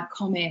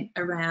comment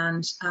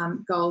around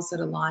goals that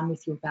align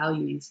with your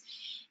values.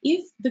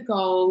 If the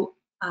goal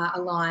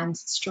aligns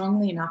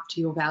strongly enough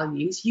to your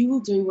values, you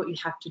will do what you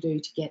have to do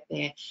to get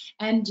there.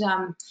 And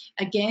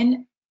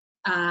again,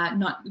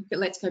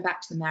 let's go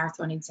back to the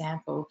marathon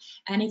example.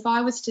 And if I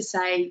was to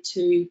say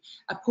to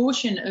a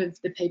portion of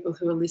the people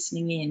who are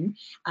listening in,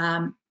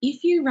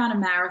 if you run a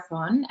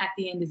marathon at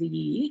the end of the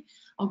year,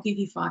 I'll give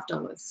you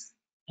 $5.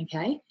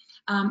 Okay.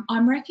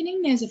 I'm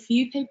reckoning there's a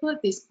few people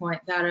at this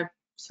point that are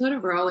sort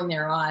of rolling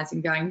their eyes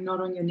and going, not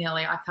on your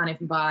Nelly, I can't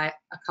even buy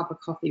a cup of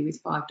coffee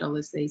with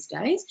 $5 these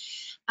days.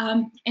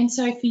 And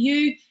so for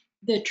you,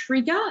 the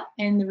trigger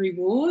and the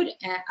reward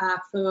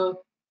for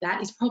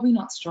that is probably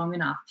not strong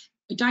enough.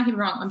 But don't get me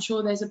wrong, I'm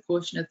sure there's a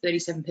portion of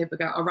 37 people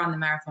go, I'll run the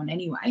marathon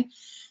anyway.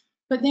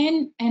 But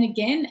then, and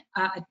again,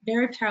 a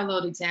very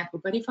paralleled example,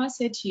 but if I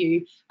said to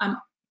you,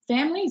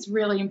 family is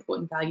really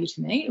important value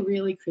to me, a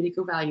really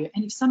critical value.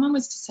 And if someone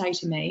was to say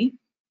to me,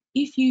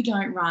 if you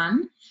don't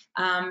run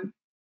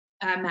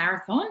a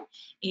marathon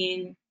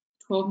in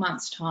 12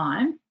 months'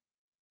 time,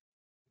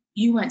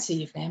 you won't see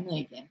your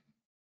family again.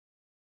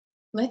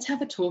 Let's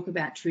have a talk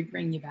about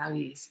triggering your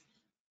values.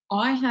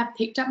 I have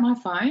picked up my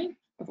phone,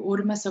 I've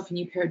ordered myself a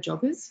new pair of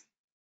joggers,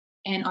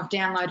 and I've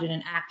downloaded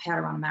an app, how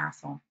to run a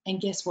marathon. And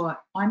guess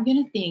what? I'm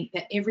going to think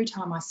that every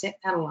time I set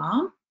that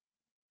alarm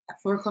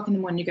at 4 o'clock in the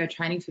morning to go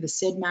training for the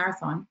said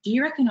marathon, do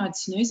you reckon I'd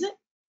snooze it?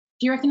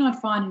 Do you reckon I'd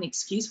find an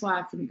excuse why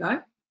I couldn't go?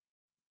 I'm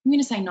going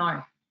to say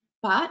no.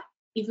 But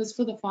if it was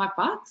for the $5,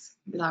 I'd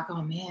be like,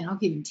 oh man, I'll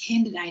give him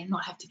 10 today and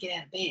not have to get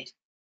out of bed.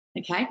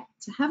 Okay,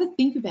 so have a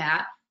think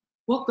about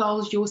what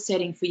goals you're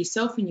setting for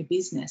yourself and your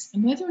business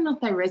and whether or not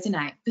they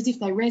resonate. Because if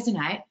they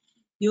resonate,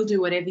 you'll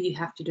do whatever you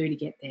have to do to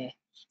get there.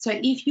 So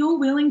if you're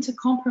willing to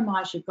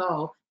compromise your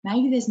goal,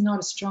 maybe there's not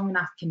a strong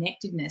enough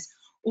connectedness,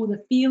 or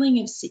the feeling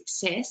of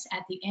success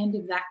at the end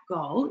of that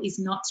goal is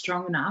not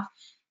strong enough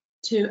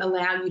to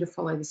allow you to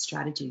follow the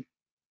strategy.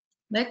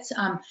 Let's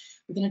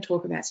we're going to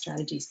talk about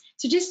strategies.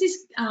 So just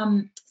this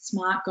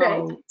SMART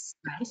goal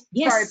space.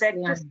 Yes. Sorry,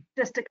 Beck,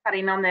 just to cut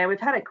in on there, we've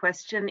had a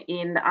question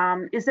in,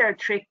 is there a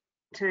trick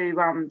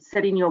to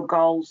setting your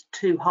goals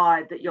too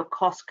high that your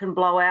costs can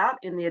blow out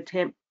in the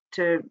attempt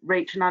to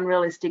reach an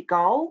unrealistic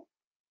goal?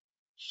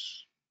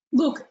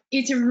 Look,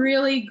 it's a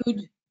really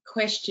good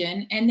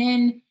question. And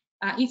then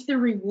if the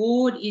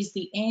reward is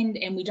the end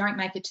and we don't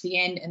make it to the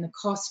end and the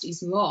cost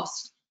is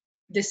lost,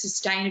 the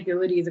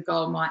sustainability of the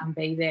goal mightn't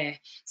be there.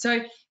 So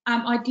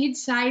I did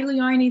say,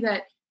 Leonie,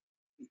 that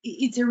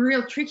it's a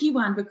real tricky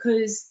one,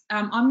 because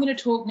I'm going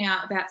to talk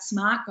now about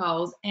SMART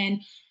goals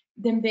and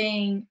them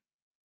being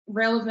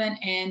relevant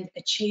and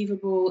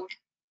achievable.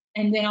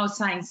 And then I was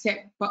saying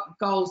set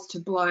goals to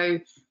blow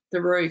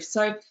the roof.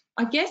 So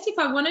I guess if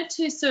I wanted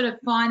to sort of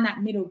find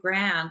that middle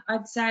ground,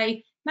 I'd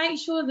say make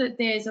sure that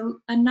there's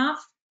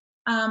enough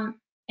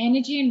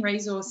energy and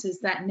resources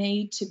that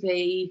need to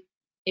be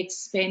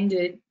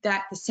expended,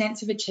 that the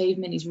sense of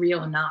achievement is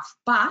real enough.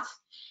 But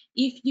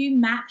if you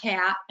map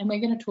out, and we're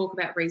going to talk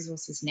about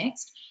resources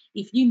next,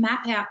 if you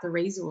map out the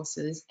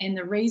resources and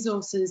the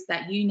resources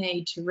that you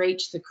need to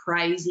reach the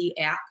crazy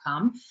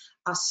outcome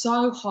are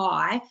so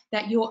high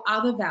that your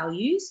other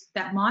values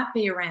that might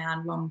be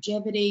around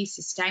longevity,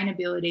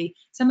 sustainability,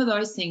 some of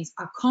those things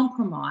are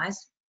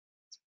compromised,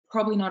 it's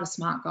probably not a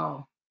SMART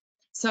goal.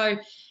 So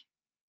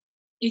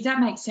does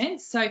that make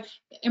sense? So,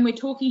 and we're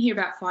talking here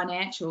about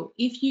financial.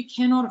 If you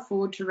cannot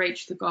afford to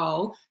reach the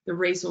goal, the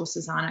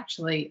resources aren't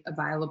actually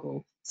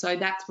available. So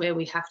that's where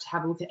we have to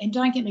have a look at. And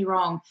don't get me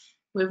wrong,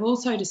 we've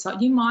also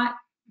decided you might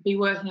be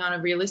working on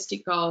a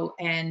realistic goal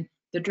and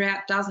the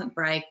drought doesn't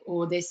break,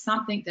 or there's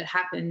something that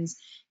happens.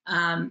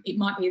 It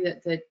might be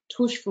that the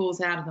tush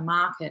falls out of the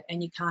market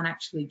and you can't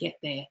actually get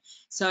there.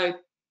 So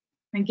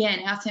again,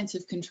 our sense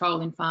of control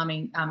in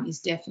farming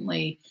is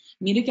definitely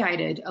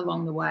mitigated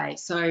along the way.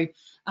 So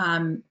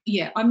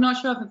yeah, I'm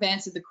not sure if I've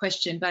answered the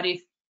question, but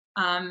if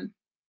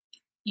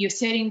you're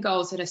setting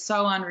goals that are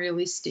so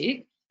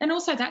unrealistic And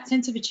also that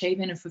sense of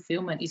achievement and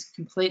fulfillment is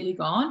completely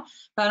gone.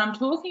 But I'm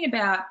talking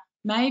about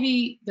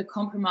maybe the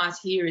compromise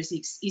here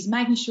is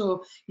making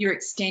sure you're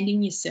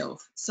extending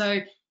yourself. So,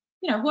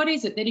 you know, what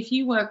is it that if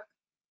you work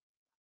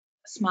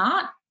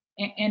smart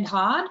and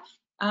hard,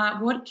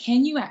 what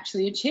can you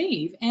actually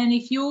achieve? And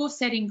if you're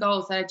setting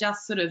goals that are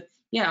just sort of,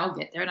 yeah, I'll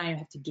get there, I don't even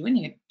have to do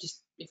anything,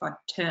 just if I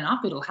turn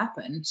up, it'll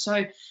happen.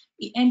 So,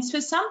 and for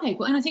some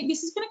people, and I think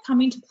this is going to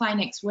come into play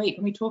next week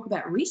when we talk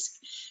about risk,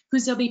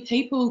 because there'll be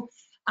people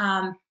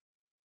online,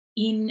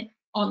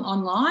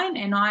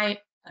 and I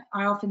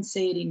often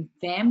see it in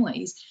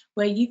families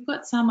where you've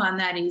got someone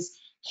that is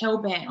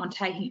hell-bent on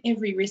taking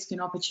every risk and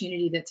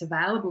opportunity that's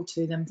available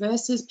to them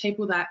versus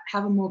people that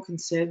have a more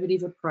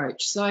conservative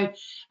approach. So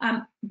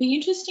be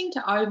interesting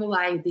to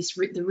overlay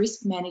the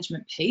risk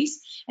management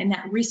piece and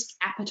that risk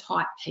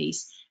appetite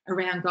piece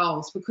around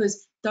goals,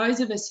 because those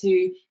of us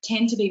who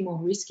tend to be more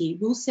risky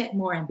will set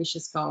more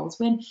ambitious goals,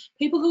 when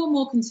people who are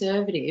more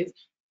conservative,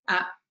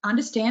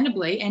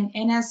 understandably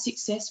and as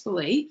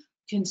successfully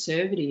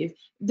conservative,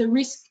 the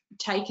risk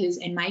takers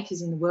and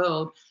makers in the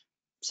world,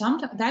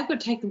 sometimes they've got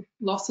to take the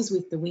losses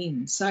with the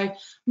wins. So I'm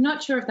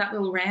not sure if that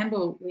little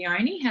ramble,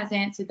 Leonie, has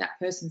answered that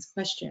person's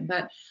question.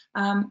 But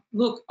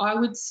look, I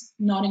would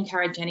not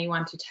encourage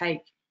anyone to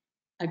take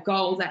a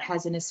goal that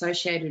has an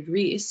associated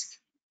risk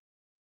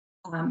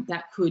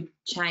that could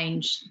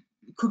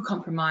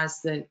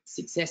compromise the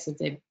success of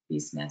their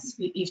business,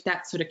 if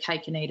that's sort of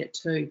cake and eat it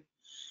too.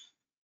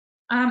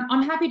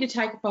 I'm happy to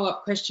take a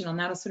follow-up question on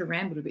that. I sort of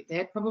rambled a bit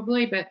there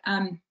probably, but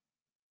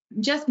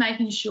just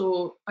making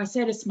sure, I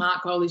said a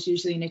SMART goal is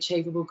usually an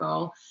achievable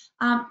goal.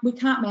 We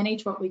can't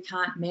manage what we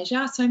can't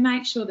measure, so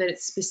make sure that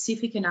it's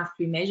specific enough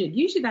to be measured.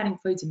 Usually that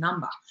includes a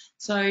number.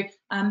 So,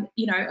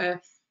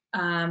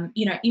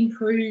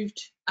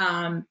 improved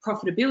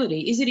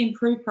profitability. Is it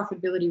improved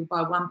profitability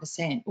by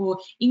 1%, or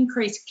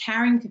increased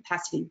carrying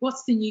capacity?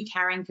 What's the new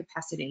carrying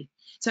capacity?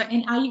 So,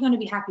 and are you going to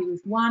be happy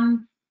with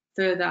one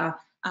further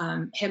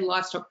head of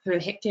livestock per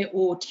hectare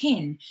or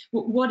 10?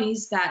 What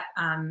is that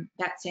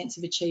that sense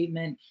of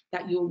achievement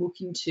that you're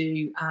looking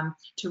to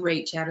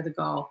reach out of the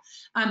goal?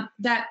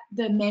 That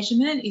the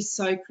measurement is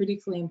so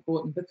critically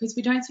important, because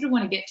we don't sort of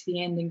want to get to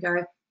the end and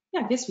go,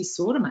 yeah, I guess we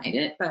sort of made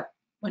it, but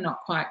we're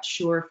not quite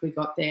sure if we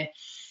got there.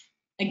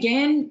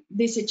 Again,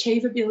 this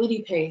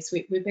achievability piece,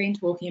 we've been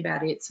talking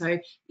about it. So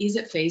is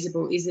it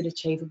feasible? Is it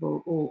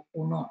achievable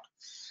or not?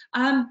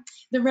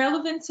 The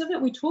relevance of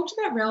it, we talked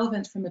about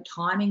relevance from a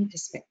timing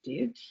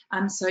perspective.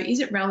 So is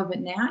it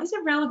relevant now? Is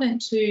it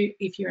relevant to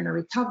if you're in a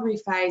recovery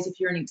phase, if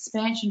you're in an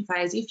expansion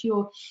phase, if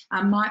you're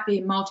might be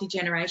a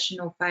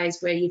multi-generational phase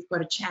where you've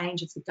got a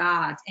change of the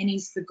guards, and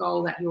is the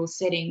goal that you're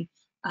setting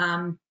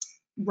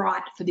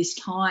right for this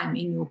time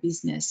in your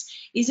business?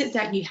 Is it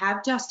that you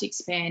have just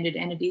expanded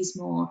and it is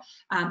more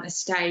a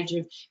stage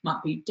of,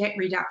 might be debt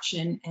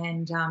reduction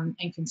and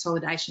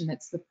consolidation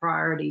that's the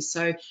priority?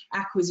 So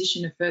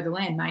acquisition of further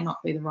land may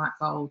not be the right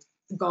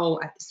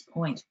goal at this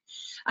point.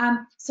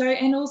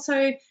 And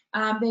also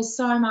there's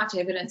so much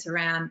evidence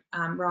around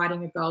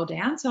writing a goal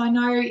down. So I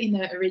know in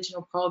the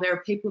original poll there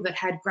are people that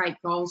had great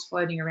goals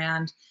floating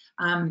around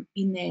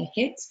in their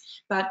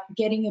heads, but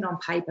getting it on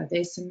paper,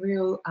 there's some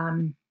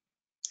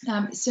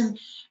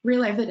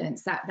real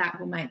evidence that that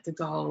will make the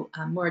goal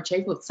more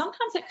achievable.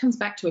 Sometimes that comes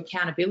back to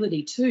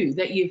accountability too,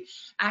 that you've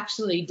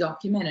actually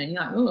documented. You're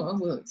like, oh,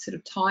 well, it's sort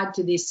of tied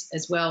to this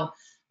as well.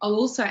 I'll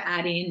also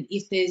add in,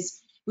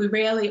 we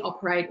rarely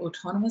operate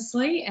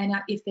autonomously, and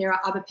if there are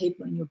other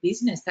people in your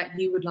business that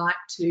you would like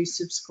to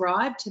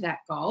subscribe to that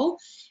goal,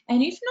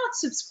 and if not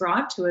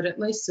subscribe to it, at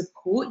least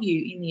support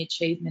you in the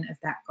achievement of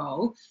that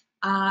goal.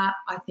 I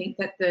think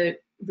that the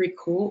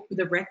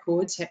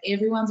record so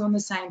everyone's on the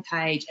same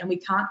page, and we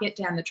can't get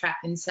down the track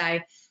and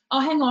say, oh,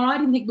 hang on, I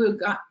didn't think we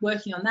were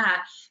working on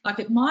that. Like,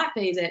 it might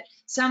be that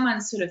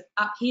someone's sort of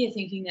up here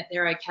thinking that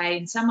they're okay,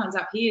 and someone's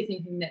up here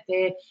thinking that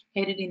they're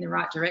headed in the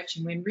right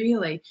direction, when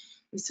really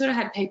we sort of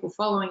had people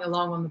following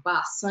along on the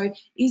bus. So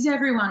is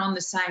everyone on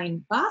the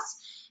same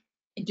bus?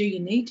 Do you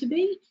need to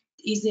be?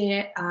 Is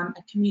there a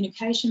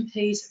communication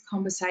piece, a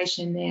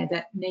conversation there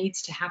that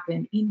needs to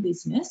happen in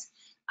business,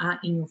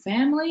 in your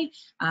family,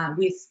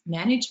 with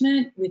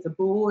management, with a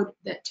board,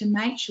 that to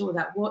make sure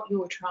that what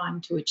you're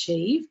trying to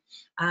achieve,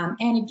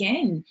 and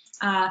again,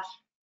 at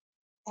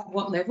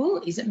what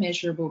level is it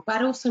measurable,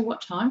 but also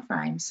what time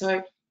frame.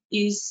 So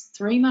is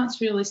 3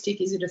 months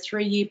realistic? Is it a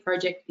 3-year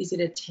project? Is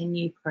it a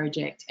 10-year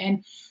project?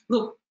 And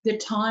look, the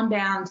time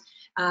bound,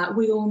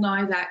 we all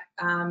know that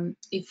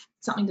if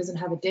something doesn't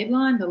have a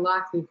deadline, the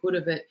likelihood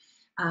of it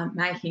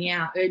making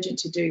our urgent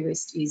to-do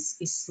list is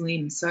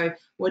slim. So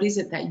what is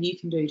it that you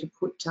can do to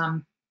put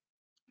some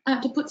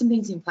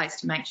things in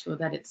place to make sure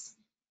that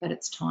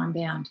it's time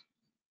bound?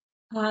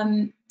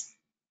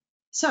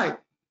 So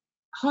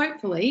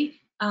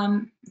hopefully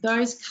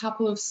those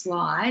couple of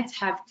slides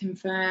have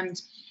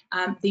confirmed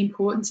the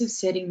importance of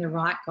setting the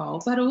right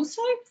goal, but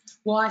also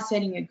why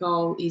setting a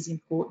goal is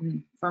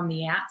important from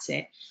the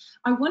outset.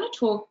 I want to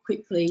talk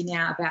quickly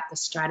now about the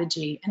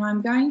strategy, and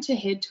I'm going to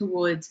head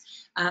towards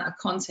a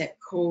concept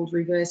called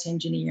reverse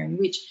engineering,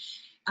 which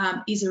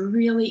is a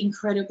really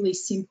incredibly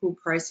simple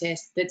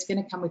process that's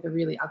going to come with a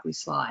really ugly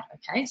slide,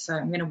 okay? So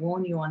I'm going to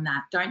warn you on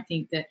that. Don't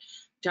think that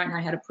don't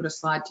know how to put a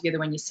slide together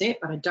when you see it,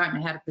 but I don't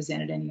know how to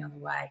present it any other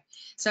way.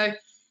 So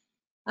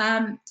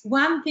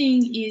one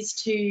thing is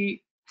to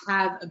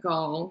have a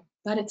goal,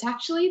 but it's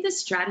actually the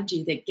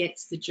strategy that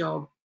gets the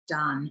job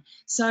done.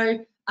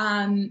 So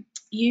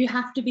you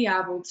have to be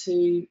able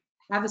to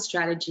have a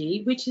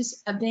strategy, which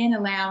is then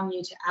allowing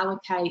you to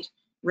allocate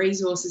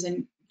resources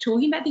and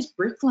talking about this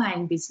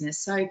bricklaying business.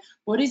 So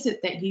what is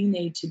it that you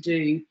need to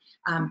do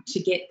to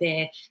get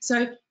there?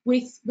 So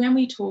when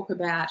we talk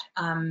about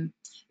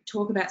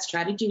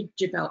strategy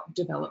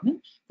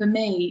development, for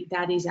me,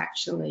 that is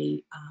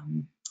actually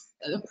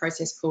a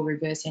process called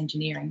reverse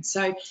engineering.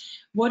 So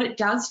what it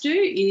does do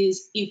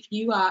is, if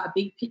you are a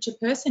big picture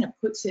person, it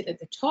puts it at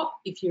the top.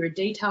 If you're a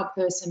detailed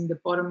person, the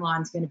bottom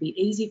line is going to be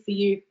easy for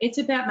you. It's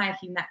about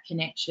making that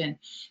connection.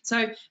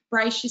 So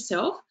brace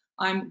yourself.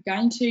 I've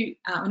got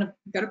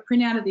a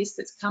print out of this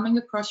that's coming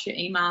across your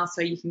email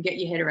so you can get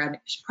your head around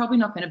it. You're probably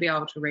not going to be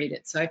able to read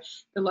it. So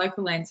the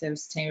local land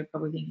service team are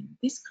probably thinking,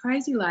 this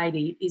crazy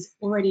lady is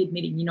already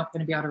admitting you're not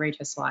going to be able to read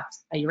her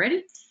slides. Are you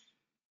ready?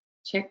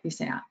 Check this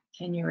out.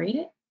 Can you read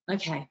it?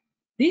 Okay.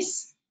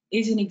 This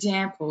is an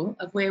example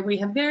of where we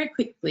have very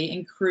quickly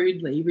and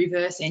crudely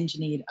reverse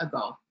engineered a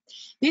goal.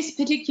 This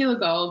particular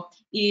goal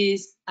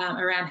is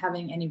around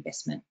having an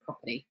investment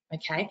property,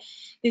 okay?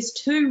 There's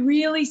two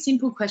really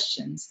simple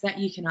questions that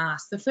you can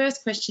ask. The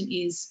first question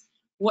is,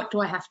 what do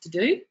I have to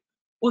do?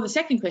 Or the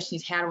second question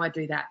is, how do I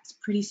do that? It's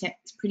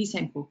pretty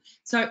simple.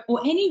 So,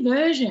 or any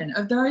version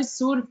of those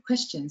sort of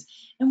questions.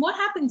 And what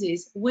happens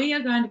is we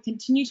are going to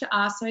continue to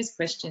ask those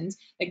questions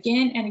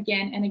again and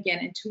again and again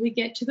until we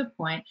get to the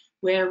point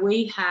where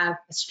we have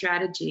a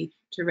strategy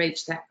to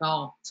reach that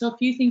goal. So a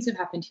few things have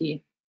happened here.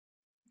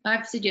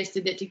 I've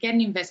suggested that to get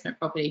an investment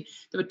property,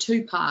 there were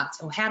two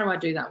parts. Or how do I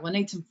do that? Well, I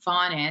need some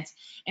finance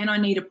and I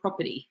need a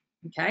property,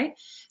 okay?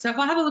 So if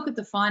I have a look at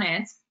the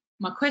finance,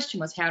 my question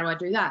was, how do I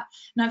do that?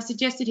 And I've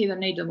suggested here that I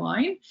need a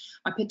loan.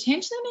 I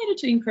potentially needed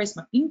to increase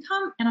my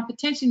income and I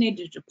potentially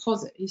needed a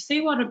deposit. You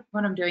see what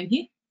I'm doing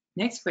here?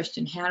 Next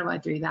question, how do I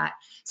do that?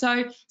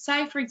 So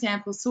say, for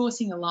example,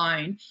 sourcing a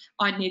loan,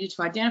 I needed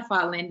to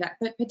identify a lender,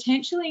 but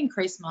potentially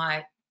increase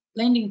my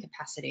lending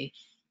capacity.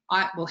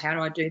 Well, how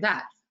do I do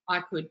that? I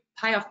could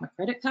pay off my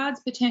credit cards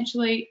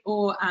potentially,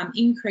 or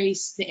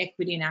increase the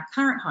equity in our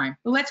current home.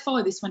 Well, let's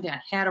follow this one down.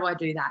 How do I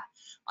do that?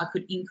 I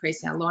could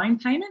increase our loan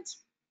payments.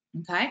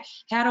 Okay,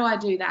 how do I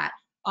do that?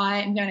 I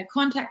am going to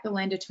contact the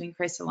lender to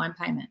increase the loan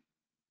payment.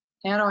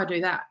 How do I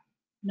do that?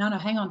 No,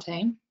 hang on,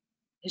 team.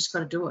 You just got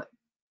to do it.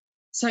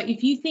 So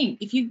if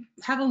you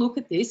have a look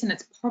at this, and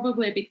it's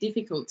probably a bit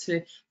difficult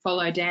to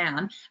follow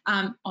down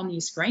on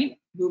your screen, it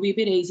will be a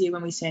bit easier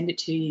when we send it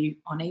to you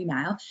on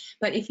email.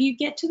 But if you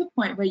get to the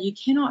point where you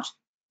cannot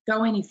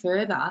go any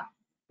further,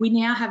 we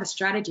now have a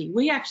strategy.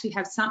 We actually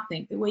have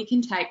something that we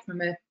can take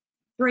from a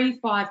 3,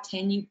 5,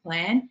 10-year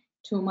plan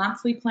to a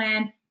monthly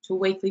plan, to a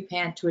weekly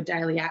plan, to a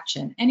daily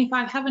action. And if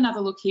I have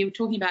another look here, we're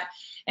talking about,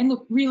 and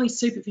look, really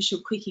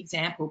superficial, quick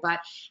example,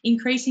 but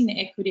increasing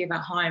the equity of our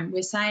home.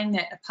 We're saying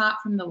that apart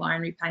from the loan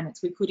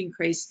repayments, we could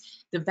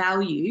increase the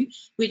value,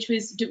 which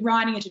was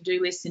writing a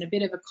to-do list and a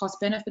bit of a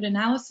cost-benefit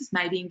analysis,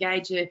 maybe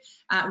engage a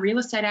real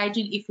estate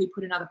agent if we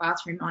put another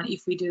bathroom on,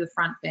 if we do the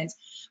front fence.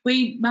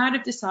 We might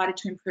have decided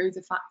to improve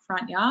the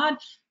front yard.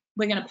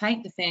 We're going to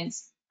paint the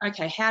fence.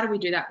 Okay, how do we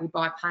do that? We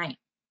buy paint.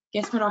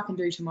 Guess what I can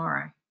do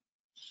tomorrow?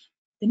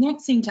 The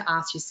next thing to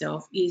ask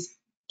yourself is,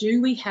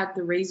 do we have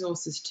the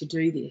resources to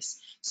do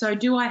this? So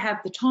do I have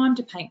the time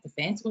to paint the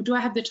fence, or do I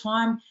have the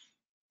time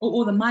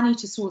or the money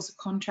to source a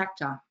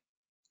contractor?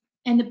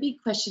 And the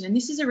big question, and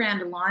this is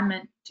around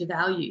alignment to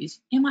values,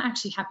 am I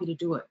actually happy to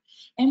do it?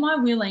 Am I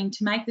willing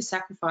to make the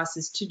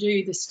sacrifices to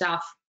do the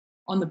stuff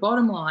on the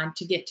bottom line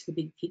to get to the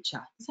big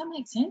picture? Does that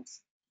make sense?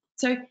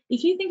 So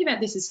if you think about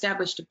this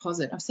established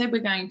deposit, I've said we're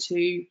going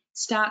to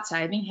start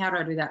saving. How do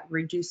I do that?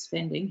 Reduce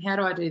spending. How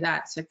do I do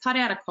that? So cut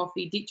out a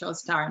coffee, ditch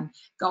Ozstar, and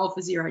goal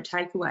for 0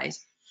 takeaways.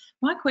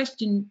 My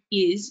question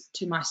is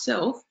to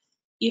myself,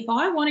 if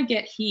I want to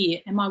get here,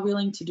 am I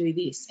willing to do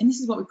this? And this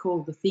is what we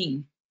call the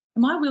thing.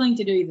 Am I willing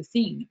to do the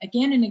thing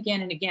again and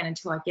again and again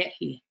until I get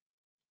here?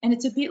 And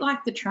it's a bit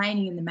like the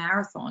training in the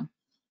marathon.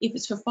 If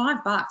it's for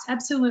 $5,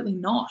 absolutely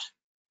not.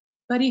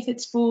 But if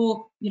it's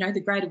for,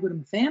 the greater good of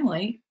my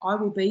family, I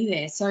will be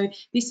there. So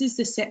this is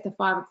the set the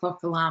 5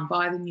 o'clock alarm,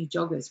 buy the new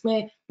joggers,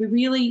 where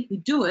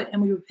we do it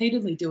and we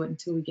repeatedly do it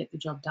until we get the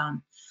job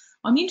done.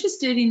 I'm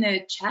interested in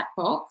the chat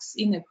box,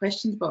 in the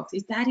questions box,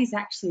 if that is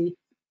actually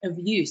of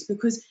use,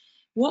 because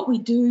what we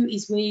do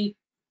is we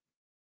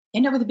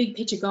end up with a big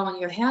picture goal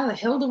and you go, how the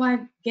hell do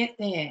I get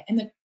there?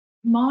 And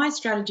my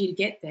strategy to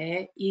get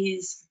there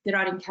is that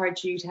I'd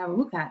encourage you to have a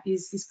look at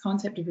is this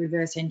concept of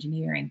reverse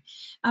engineering.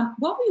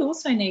 What we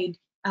also need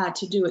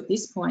to do at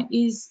this point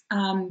is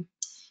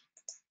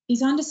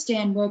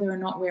understand whether or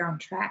not we're on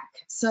track.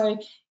 So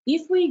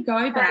if we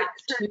go back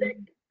to...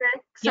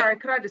 Sorry,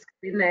 could I just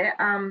get in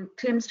there?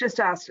 Tim's just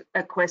asked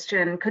a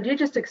question. Could you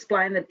just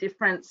explain the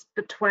difference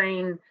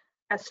between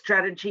a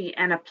strategy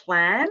and a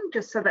plan,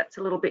 just so that's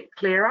a little bit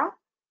clearer?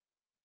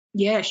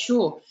 Yeah,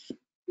 sure.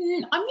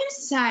 I'm going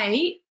to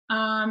say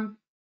I'm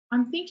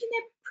thinking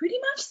they're pretty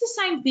much the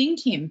same thing,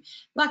 Kim.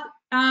 Like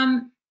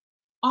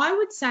I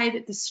would say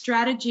that the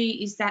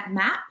strategy is that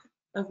map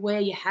of where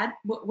you're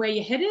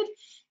headed.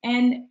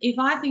 And if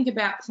I think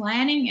about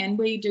planning, and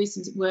we do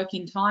some work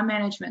in time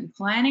management and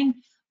planning,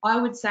 I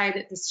would say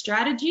that the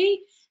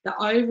strategy, the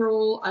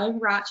overall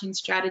overarching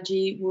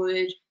strategy,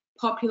 would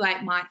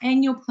populate my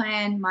annual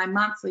plan, my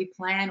monthly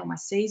plan or my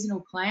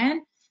seasonal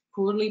plan,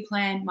 quarterly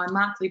plan, my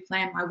monthly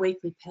plan, my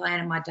weekly plan,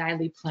 and my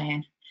daily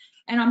plan.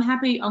 And I'm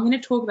going to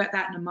talk about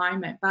that in a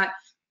moment, but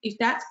if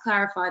that's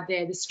clarified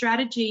there, the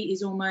strategy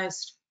is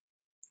almost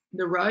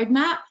the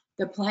roadmap.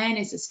 The plan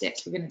is the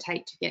steps we're going to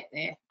take to get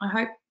there. I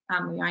hope,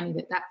 Leonie,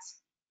 that's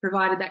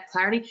provided that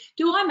clarity.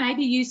 Do I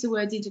maybe use the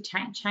words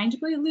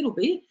interchangeably? A little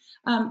bit,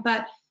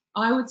 but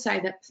I would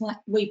say that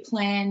we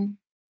plan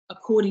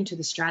according to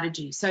the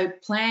strategy. So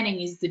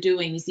planning is the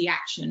doing, is the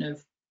action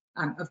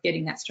of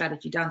getting that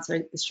strategy done. So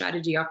the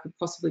strategy, I could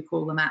possibly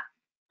call them at.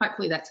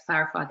 Hopefully that's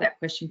clarified that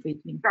question for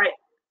you.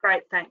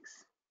 Great,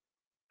 thanks.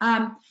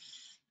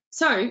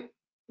 So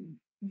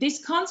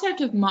this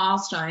concept of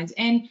milestones,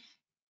 and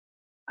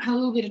a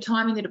little bit of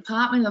time in the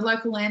department, the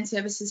local land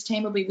services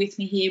team will be with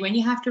me here. When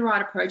you have to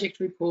write a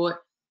project report,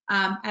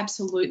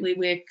 absolutely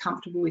we're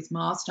comfortable with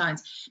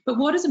milestones. But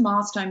what does a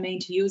milestone mean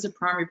to you as a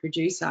primary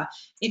producer?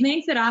 It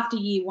means that after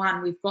year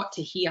one, we've got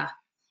to here.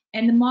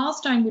 And the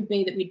milestone would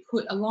be that we'd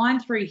put a line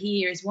through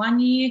here is 1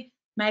 year,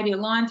 maybe a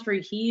line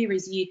through here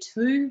is year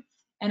 2,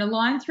 and a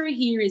line through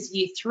here is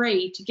year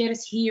 3 to get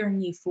us here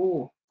in year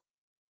 4.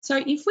 So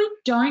if we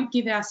don't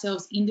give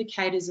ourselves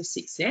indicators of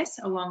success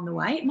along the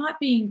way, it might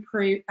be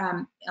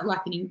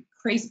like an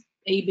increased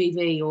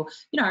EBV or,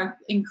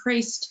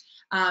 increased,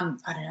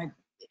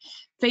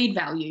 feed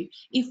value.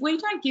 If we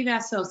don't give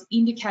ourselves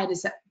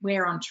indicators that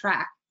we're on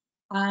track,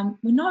 we're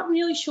not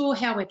really sure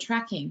how we're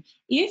tracking.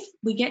 If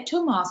we get to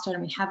a milestone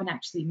and we haven't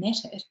actually met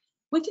it,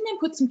 we can then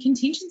put some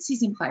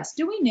contingencies in place.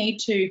 Do we need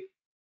to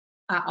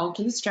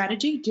alter the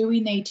strategy? Do we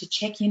need to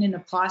check in and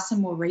apply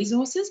some more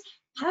resources?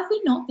 Have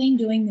we not been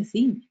doing the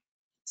thing?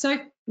 So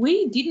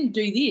we didn't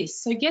do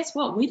this. So guess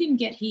what? We didn't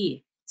get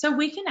here. So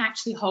we can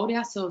actually hold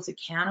ourselves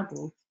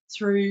accountable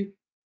through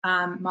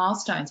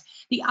milestones.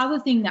 The other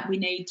thing that we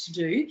need to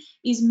do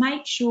is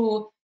make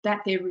sure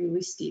that they're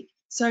realistic.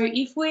 So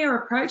if we're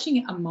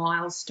approaching a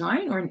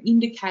milestone or an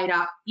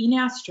indicator in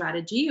our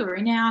strategy or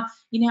in our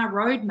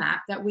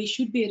roadmap that we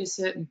should be at a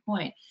certain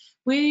point,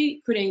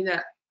 we could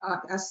either,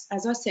 as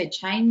I said,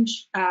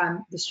 change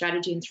the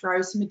strategy and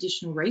throw some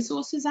additional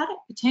resources at it,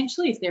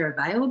 potentially if they're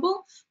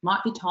available.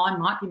 Might be time,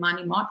 might be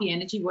money, might be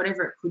energy,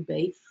 whatever it could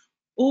be.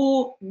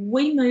 Or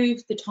we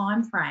move the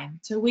time frame.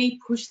 So we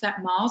push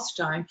that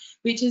milestone,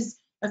 which is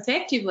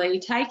effectively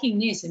taking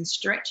this and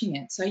stretching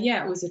it. So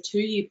yeah, it was a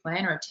 2-year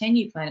plan or a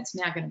 10-year plan. It's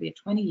now going to be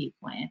a 20-year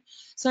plan.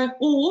 So,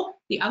 or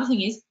the other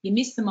thing is you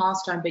miss the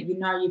milestone, but you've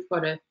got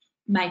to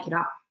make it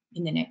up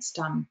in the next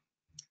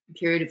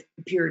period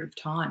of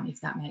time,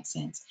 if that makes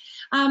sense.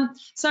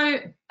 So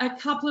a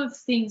couple of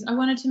things. I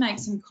wanted to make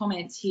some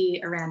comments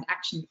here around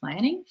action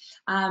planning.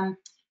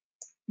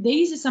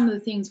 These are some of the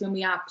things when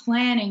we are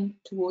planning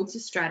towards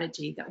a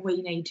strategy that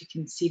we need to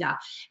consider.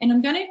 And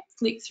I'm going to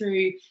flick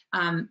through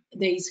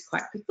these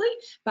quite quickly,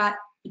 but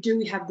do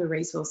we have the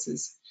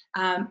resources?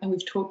 And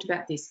we've talked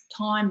about this,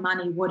 time,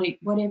 money,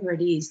 whatever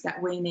it is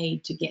that we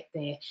need to get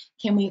there.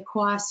 Can we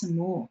acquire some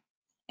more?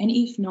 And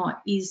if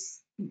not, is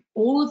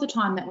all of the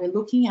time that we're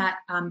looking at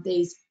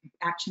these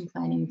action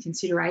planning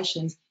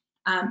considerations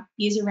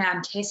is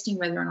around testing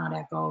whether or not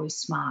our goal is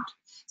smart.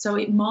 So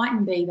it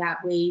mightn't be that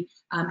we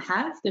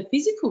have the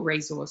physical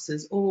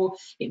resources, or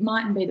it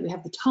mightn't be that we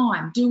have the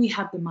time. Do we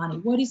have the money?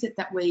 What is it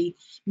that we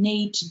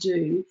need to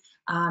do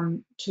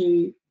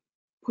to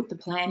put the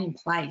plan in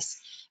place?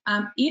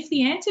 If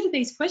the answer to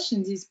these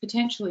questions is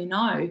potentially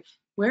no,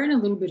 we're in a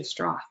little bit of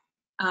strife.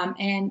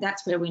 And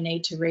that's where we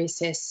need to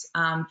reassess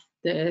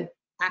the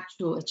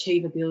actual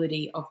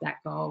achievability of that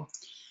goal.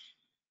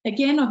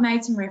 Again, I've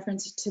made some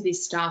reference to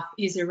this stuff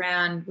is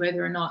around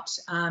whether or not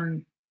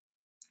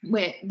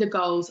where the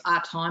goals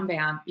are time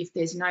bound. If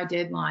there's no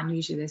deadline,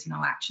 usually there's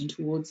no action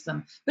towards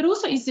them. But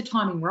also, is the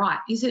timing right?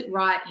 Is it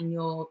right in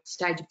your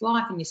stage of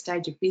life, in your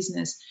stage of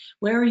business?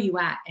 Where are you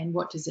at and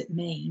what does it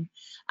mean?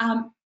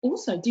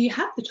 Also, do you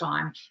have the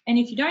time? And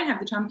if you don't have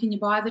the time, can you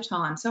buy the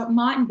time? So it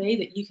mightn't be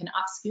that you can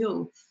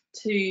upskill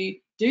to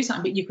do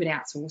something, but you could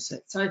outsource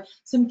it. So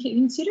some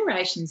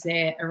considerations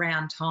there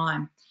around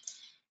time.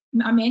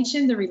 I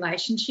mentioned the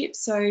relationship.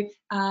 So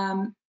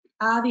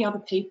are the other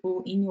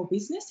people in your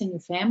business and your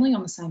family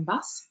on the same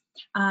bus?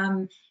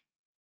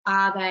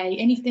 Are they,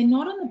 and if they're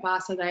not on the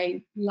bus, are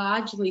they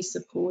largely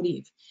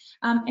supportive?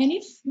 And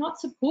if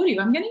not supportive,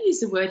 I'm going to use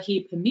the word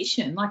here,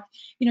 permission. Like,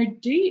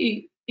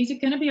 is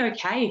it going to be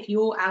okay if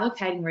you're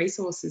allocating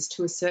resources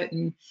to a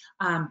certain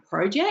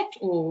project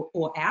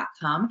or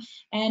outcome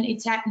and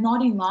it's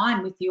not in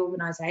line with the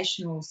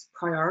organisational's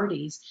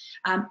priorities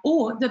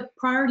or the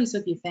priorities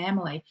of your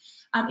family?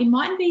 It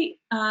might be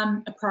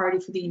a priority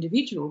for the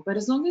individual, but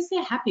as long as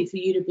they're happy for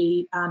you to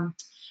be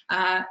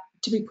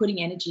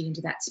putting energy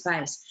into that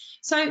space.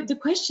 So the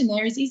question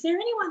there is there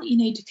anyone that you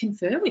need to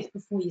confer with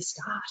before you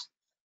start?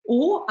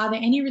 Or are there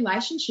any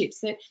relationships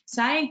that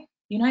say,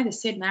 you know, the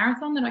said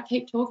marathon that I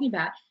keep talking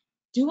about,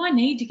 do I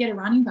need to get a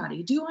running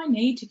buddy? Do I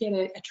need to get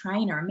a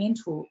trainer, a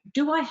mentor?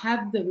 Do I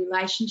have the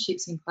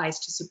relationships in place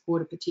to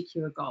support a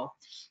particular goal?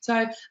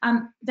 So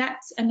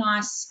that's a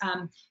nice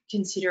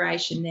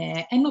consideration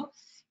there. And look,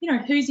 you know,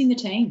 who's in the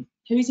team?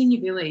 Who's in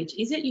your village?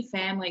 Is it your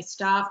family,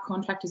 staff,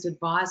 contractors,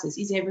 advisors?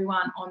 Is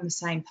everyone on the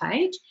same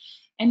page?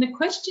 And the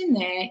question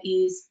there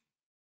is,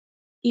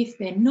 if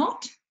they're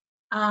not,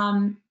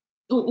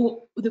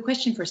 or the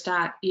question for a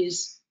start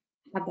is,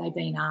 have they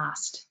been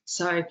asked?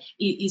 So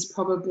it is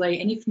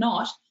probably, and if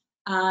not,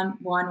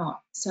 why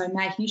not? So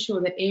making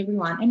sure that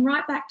everyone, and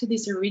right back to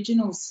this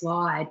original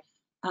slide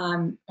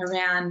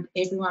around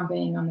everyone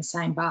being on the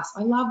same bus.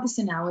 I love this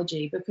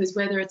analogy because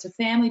whether it's a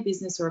family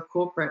business or a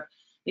corporate,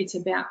 it's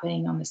about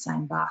being on the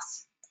same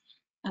bus.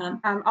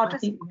 I'll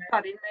just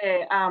put in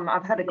there.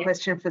 I've had a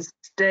question for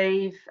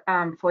Steve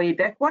for you,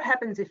 Beck. What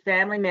happens if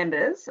family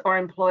members or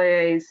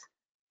employees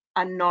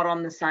are not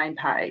on the same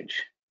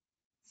page?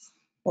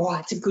 Oh,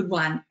 it's a good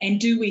one. And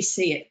do we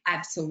see it?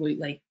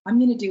 Absolutely. I'm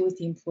going to deal with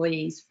the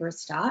employees for a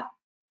start.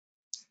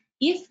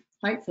 If,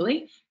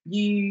 hopefully,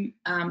 you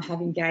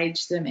have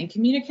engaged them and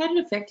communicated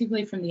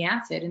effectively from the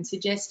outset and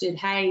suggested,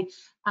 hey,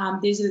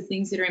 these are the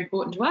things that are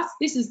important to us.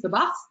 This is the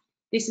bus.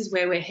 This is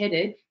where we're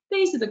headed.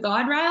 These are the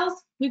guide rails.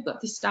 We've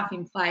got this stuff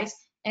in place.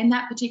 And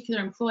that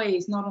particular employee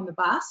is not on the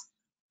bus.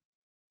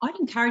 I'd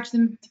encourage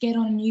them to get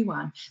on a new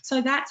one.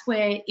 So that's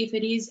where, if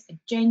it is a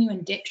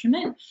genuine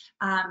detriment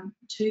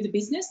to the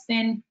business,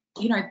 then,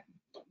 you know,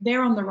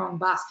 they're on the wrong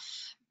bus.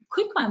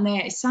 Quick one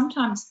there is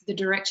sometimes the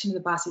direction of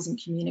the bus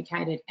isn't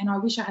communicated. And I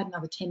wish I had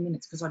another 10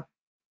 minutes because I'd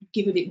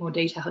give a bit more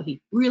detail here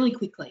really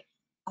quickly.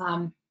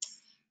 A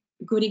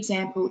good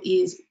example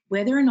is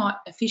whether or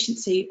not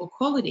efficiency or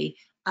quality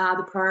are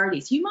the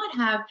priorities. You might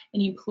have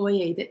an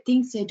employee that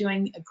thinks they're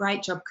doing a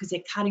great job because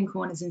they're cutting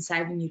corners and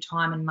saving you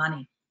time and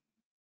money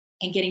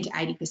and getting to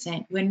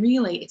 80%, when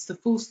really it's the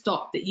full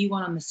stop that you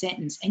want on the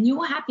sentence, and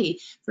you're happy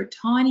for a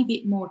tiny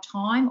bit more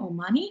time or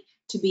money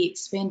to be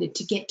expended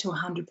to get to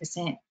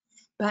 100%.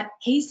 But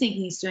he's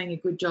thinking he's doing a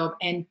good job,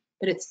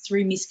 but it's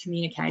through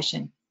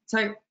miscommunication.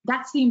 So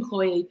that's the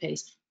employee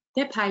piece.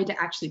 They're paid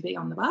to actually be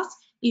on the bus.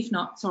 If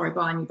not, sorry,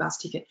 buy a new bus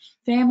ticket.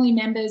 Family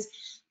members,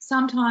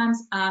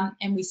 sometimes,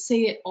 and we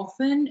see it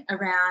often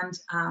around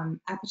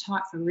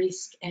appetite for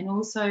risk and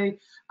also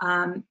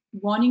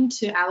wanting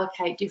to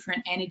allocate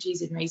different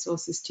energies and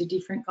resources to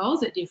different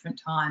goals at different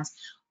times.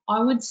 I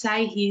would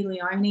say here,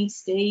 Leonie,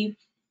 Steve,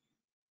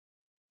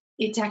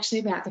 it's actually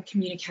about the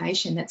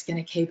communication that's going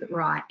to keep it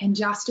right, and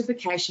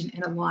justification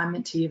and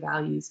alignment to your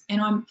values. And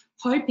I'm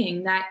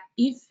hoping that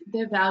if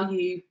the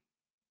values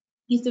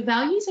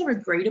are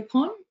agreed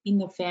upon in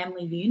the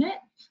family unit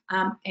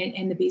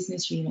and the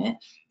business unit,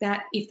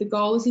 that if the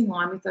goal is in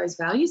line with those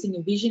values and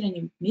your vision and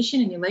your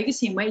mission and your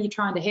legacy and where you're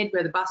trying to head,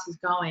 where the bus is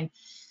going,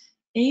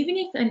 even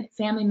if a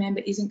family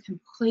member isn't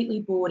completely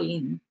bought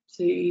in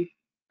to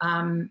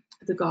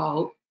the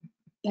goal,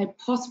 they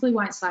possibly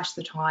won't slash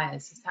the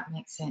tyres, if that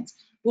makes sense.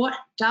 What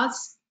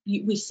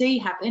we see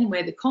happen,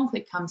 where the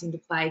conflict comes into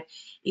play,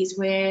 is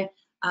where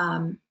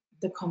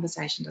the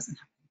conversation doesn't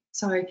happen.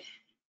 So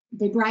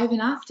be brave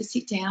enough to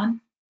sit down,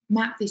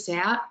 map this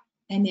out,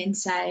 and then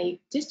say,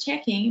 just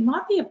checking, it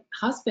might be a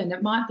husband,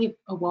 it might be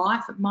a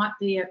wife, it might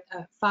be a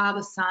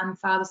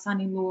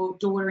father-son-in-law,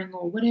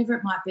 daughter-in-law, whatever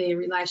it might be, a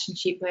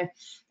relationship where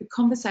the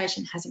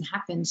conversation hasn't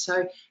happened.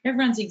 So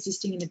everyone's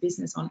existing in the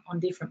business on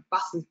different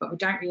buses, but we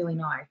don't really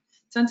know.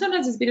 So and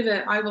sometimes there's a bit of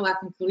an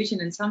overlap and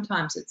collision, and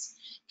sometimes it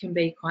can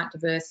be quite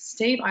diverse.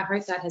 Steve, I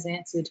hope that has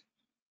answered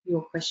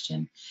your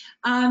question.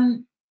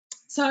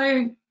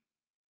 So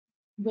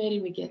where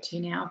did we get to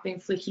now? I've been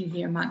flicking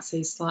here amongst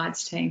these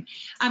slides, team.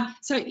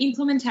 So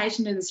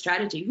implementation of the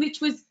strategy,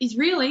 which is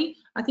really,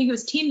 I think it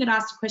was Tim that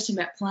asked a question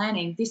about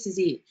planning. This is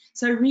it.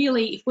 So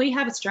really, if we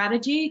have a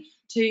strategy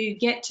to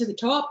get to the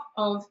top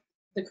of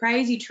the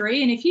crazy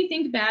tree, and if you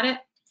think about it,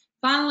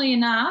 funnily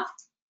enough,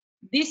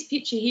 this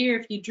picture here,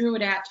 if you drew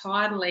it out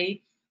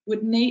tidily,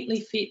 would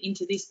neatly fit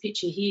into this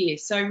picture here.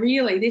 So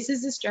really, this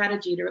is a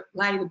strategy to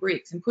lay the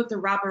bricks and put the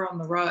rubber on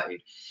the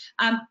road.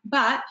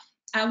 But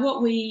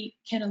what we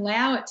can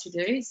allow it to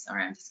do,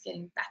 sorry, I'm just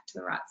getting back to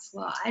the right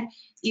slide,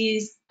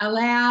 is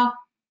allow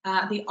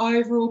the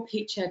overall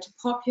picture to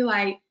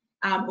populate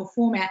or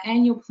form our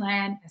annual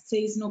plan, a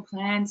seasonal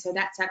plan, so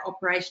that's our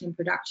operation and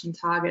production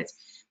targets,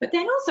 but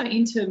then also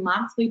into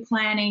monthly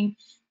planning,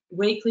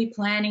 weekly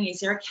planning.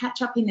 Is there a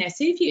catch up in there?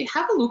 See, if you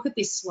have a look at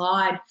this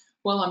slide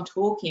while I'm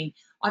talking,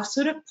 I've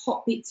sort of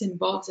popped bits and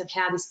bobs of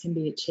how this can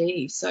be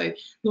achieved. So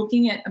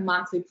looking at a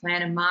monthly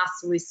plan and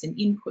master list and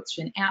inputs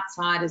from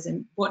outsiders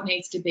and what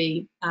needs to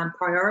be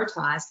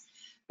prioritised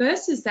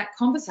versus that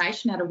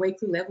conversation at a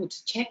weekly level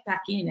to check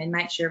back in and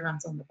make sure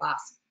everyone's on the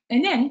bus.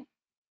 And then,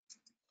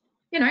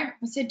 you know,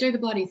 I said do the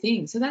bloody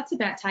thing. So that's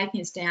about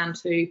taking us down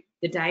to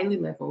the daily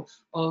level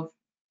of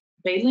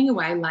beetling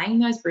away, laying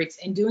those bricks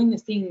and doing the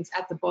things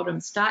at the bottom.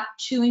 Start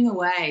chewing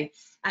away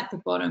at the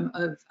bottom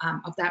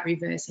of that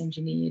reverse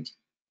engineered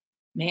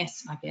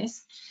mess, I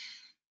guess.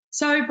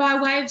 So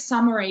by way of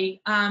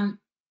summary,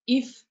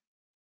 if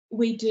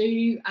we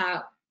do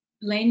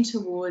lend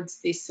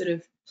towards this sort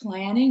of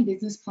planning,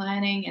 business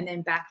planning, and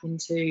then back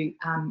into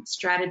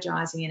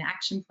strategizing and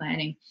action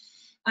planning,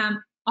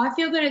 I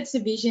feel that it's the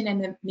vision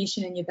and the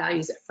mission and your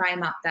values that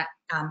frame up that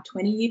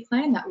 20-year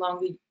plan, that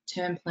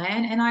longer-term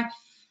plan. And I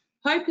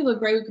hope you'll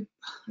agree,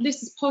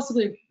 this is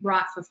possibly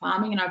right for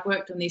farming, and I've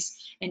worked on this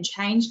and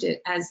changed it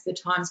as the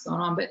time's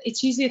gone on, but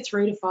it's usually a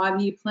 3 to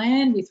 5 year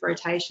plan with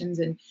rotations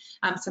and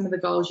some of the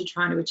goals you're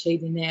trying to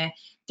achieve in there,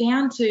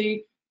 down to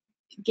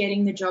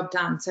getting the job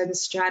done. So the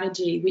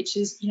strategy, which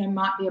is, you know,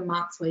 might be a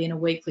monthly and a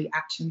weekly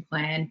action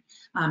plan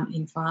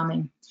in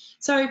farming.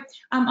 So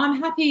I'm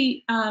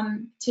happy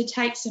to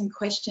take some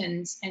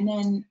questions, and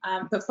then,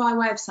 but by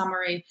way of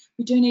summary,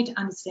 we do need to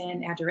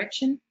understand our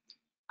direction.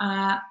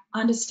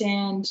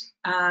 Understand,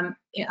 are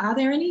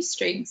there any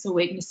strengths or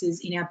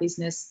weaknesses in our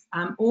business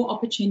or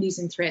opportunities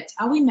and threats?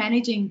 Are we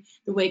managing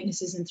the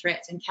weaknesses and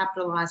threats and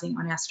capitalising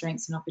on our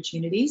strengths and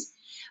opportunities?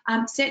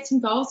 Set some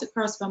goals that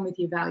correspond with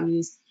your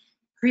values,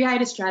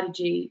 create a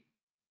strategy,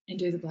 and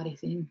do the bloody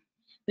thing.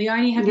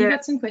 Leonie, have you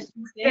got some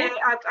questions there? Yeah,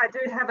 I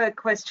do have a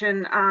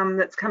question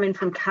that's come in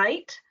from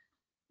Kate.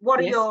 What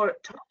are your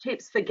top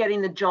tips for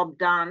getting the job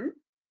done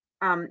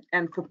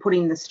and for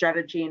putting the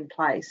strategy in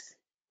place?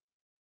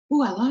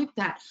 Oh, I like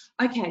that.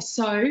 Okay,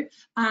 so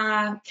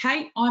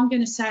Kate, I'm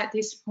going to say at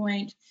this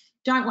point,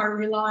 don't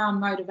worry, rely on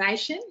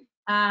motivation,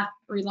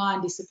 rely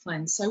on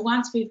discipline. So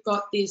once we've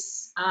got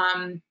this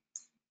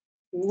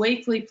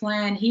weekly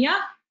plan here,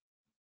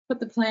 put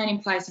the plan in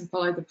place and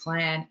follow the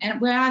plan. And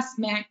where I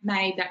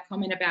made that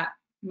comment about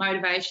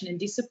motivation and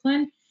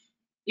discipline,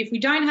 if we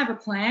don't have a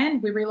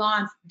plan, we rely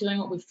on doing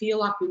what we feel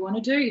like we want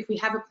to do. If we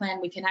have a plan,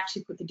 we can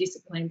actually put the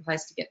discipline in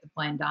place to get the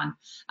plan done.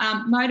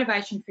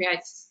 Motivation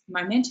creates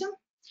momentum.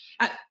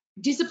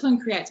 Discipline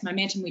creates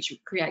momentum, which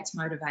creates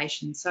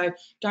motivation. So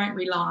don't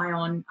rely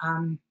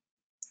on,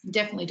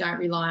 definitely don't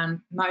rely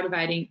on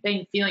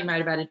feeling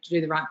motivated to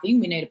do the right thing.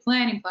 We need a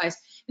plan in place,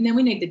 and then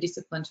we need the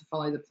discipline to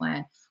follow the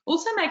plan.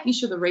 Also making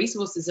sure the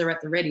resources are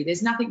at the ready.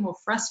 There's nothing more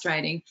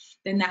frustrating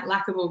than that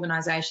lack of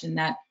organisation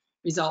that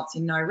results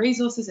in no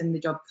resources and the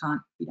job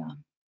can't be done.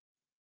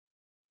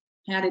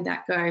 How did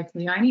that go,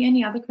 Leonie?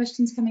 Any other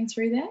questions coming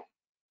through there?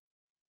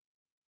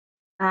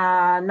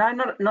 No,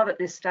 not at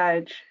this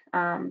stage,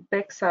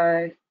 Beck.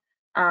 So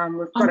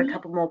we've got a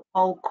couple more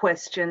poll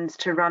questions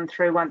to run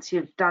through once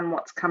you've done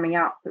what's coming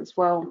up as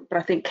well. But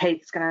I think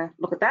Keith's going to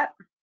look at that.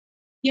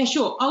 Yeah,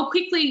 sure. I'll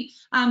quickly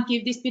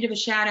give this bit of a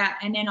shout out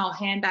and then I'll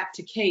hand back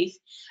to Keith.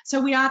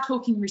 So we are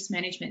talking risk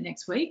management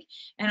next week,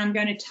 and I'm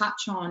going to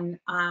touch on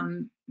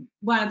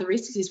one of the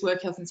risks is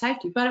work health and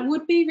safety, but it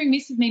would be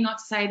remiss of me not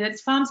to say that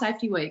it's Farm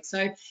Safety Week.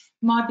 So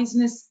my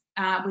business,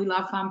 we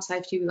love farm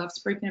safety, we love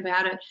speaking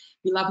about it,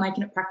 we love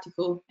making it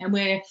practical, and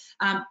we're,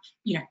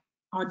 you know,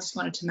 I just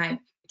wanted to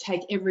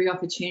take every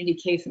opportunity,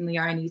 Keith and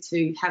Leonie,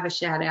 to have a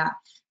shout out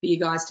for you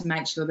guys to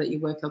make sure that your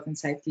work health and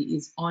safety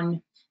is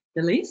on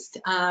the list.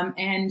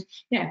 And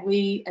yeah,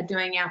 we are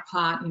doing our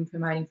part in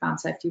promoting Farm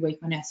Safety Week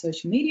on our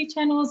social media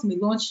channels, and we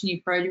launched a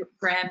new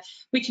program,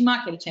 which you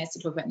might get a chance to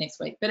talk about next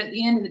week. But at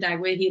the end of the day,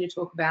 we're here to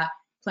talk about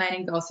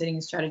planning, goal setting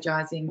and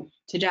strategizing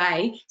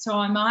today. So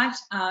I might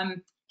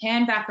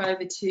hand back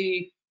over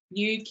to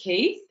you,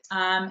 Keith,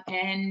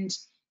 and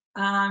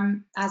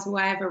as a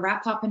way of a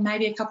wrap up and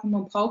maybe a couple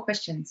more poll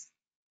questions.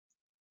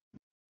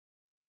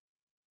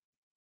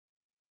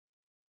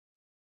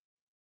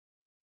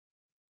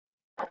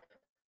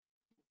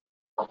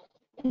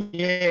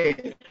 Yeah,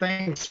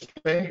 thanks,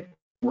 Beck.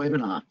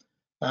 Webinar.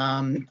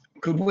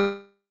 Could we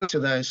go to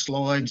those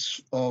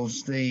slides of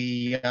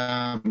the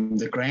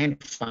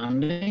grant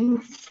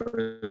funding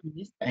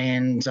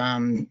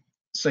and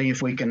see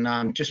if we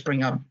can just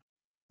bring up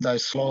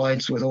those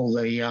slides with all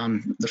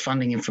the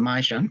funding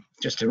information,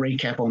 just to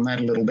recap on that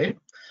a little bit.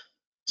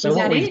 So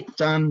what we've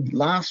done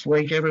last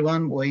week,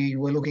 everyone, we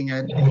were looking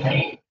at,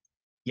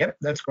 yep,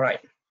 that's great.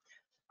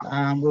 We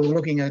were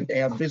looking at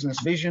our business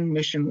vision,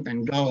 mission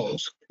and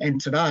goals. And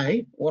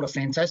today, what a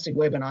fantastic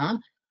webinar,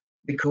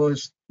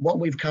 because what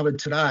we've covered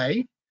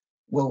today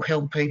will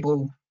help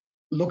people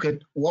look at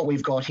what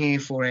we've got here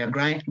for our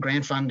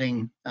grant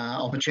funding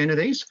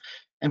opportunities.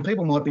 And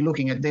people might be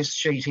looking at this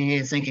sheet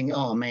here thinking,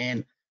 oh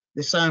man,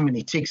 there's so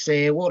many ticks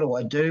there. What do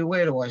I do?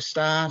 Where do I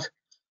start?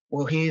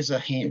 Well, here's a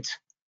hint.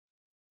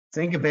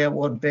 Think about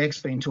what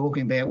Beck's been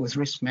talking about with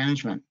risk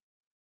management.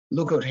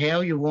 Look at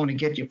how you want to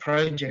get your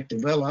project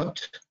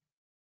developed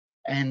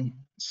and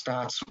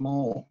start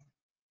small.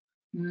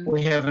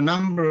 We have a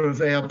number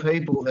of our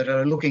people that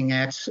are looking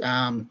at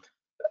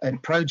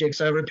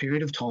projects over a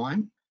period of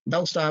time.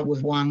 They'll start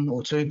with 1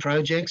 or 2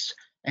 projects,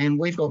 and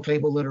we've got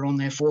people that are on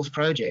their 4th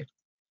project,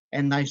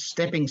 and they've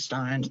stepping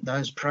stoned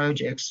those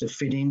projects to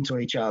fit into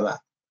each other.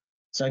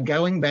 So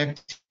going back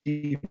to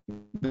your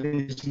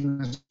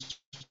business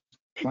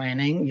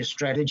planning, your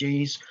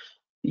strategies,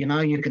 you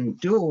know, you can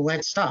do all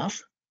that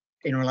stuff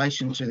in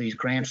relation to these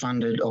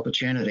grant-funded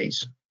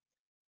opportunities.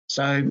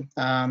 So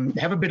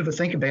have a bit of a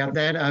think about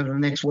that over the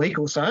next week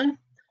or so.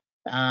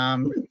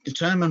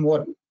 Determine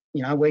what,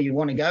 you know, where you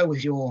want to go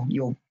with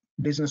your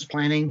business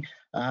planning.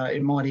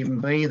 It might even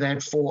be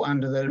that for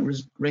under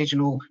the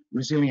regional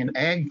resilient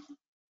ag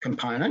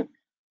component,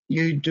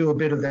 you do a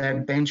bit of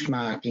that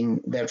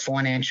benchmarking, that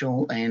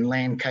financial and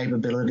land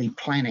capability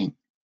planning,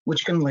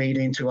 which can lead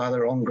into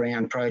other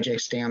on-ground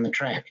projects down the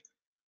track.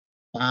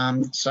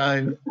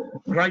 So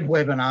great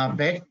webinar,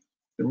 Beck,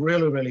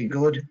 really, really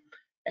good.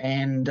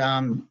 And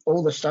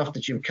all the stuff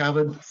that you've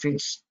covered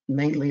fits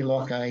neatly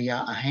like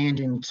a hand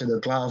into the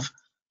glove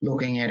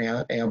looking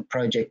at our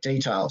project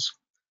details.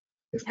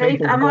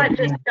 Keith, I might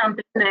just jump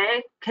in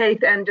there,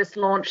 Keith, and just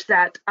launch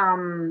that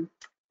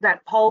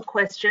that poll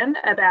question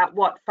about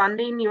what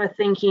funding you are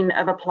thinking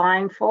of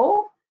applying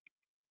for.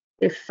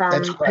 If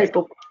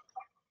people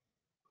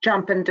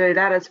jump and do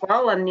that as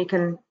well, and you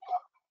can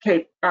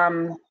keep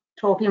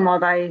talking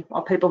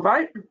while people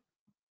vote.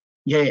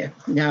 Yeah,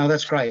 no,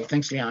 that's great.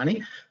 Thanks,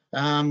 Leonie.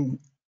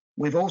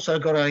 We've also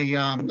got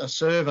a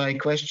survey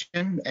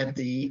question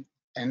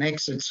an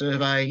exit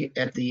survey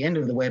at the end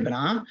of the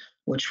webinar,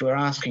 which we're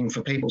asking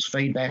for people's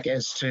feedback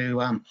as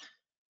to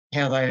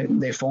how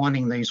they're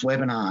finding these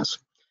webinars.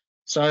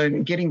 So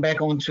getting back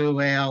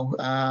onto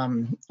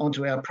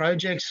our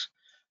projects,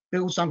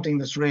 build something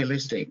that's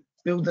realistic.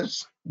 Build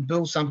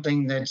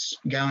something that's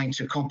going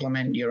to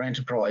complement your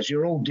enterprise.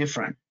 You're all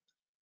different.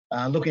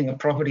 Looking at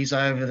properties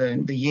over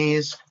the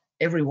years,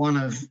 every one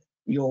of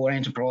your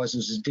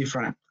enterprises is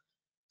different.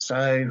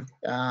 So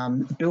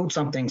build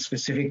something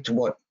specific to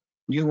what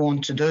you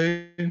want to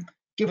do.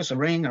 Give us a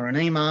ring or an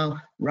email,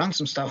 run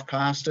some stuff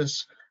past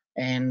us,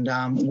 and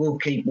we'll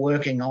keep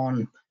working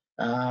on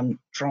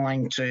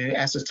trying to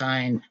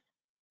ascertain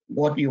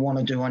what you want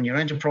to do on your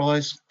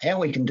enterprise, how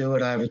we can do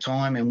it over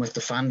time and with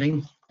the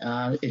funding.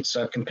 It's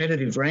a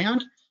competitive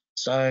round,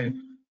 so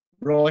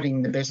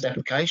writing the best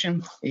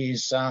application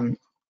is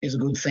a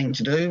good thing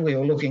to do. We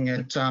were looking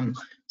at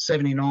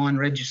 79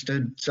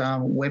 registered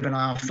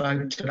webinar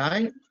folk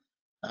today.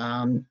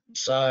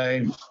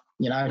 So,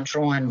 you know,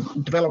 try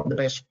and develop the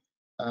best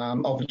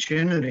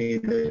opportunity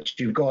that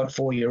you've got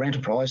for your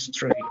enterprise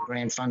through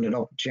grant funded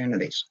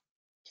opportunities.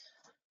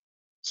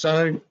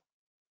 So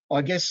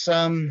I guess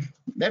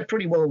that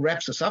pretty well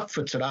wraps us up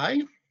for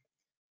today.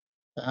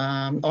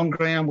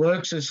 On-ground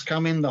works has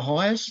come in the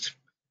highest.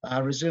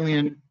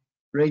 Resilient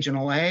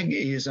regional ag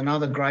is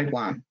another great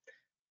one.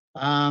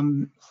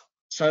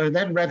 So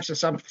that wraps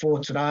us up for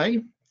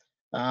today.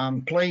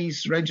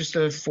 Please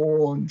register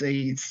for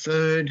the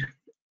 3rd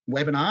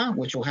webinar,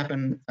 which will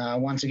happen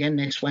once again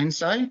next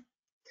Wednesday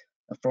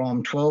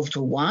from 12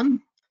 to 1.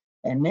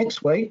 And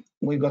next week,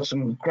 we've got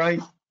some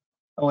great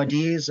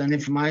ideas and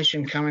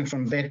information coming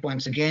from Beck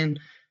once again,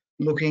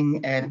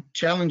 looking at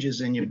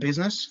challenges in your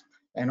business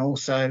and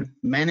also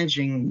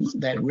managing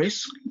that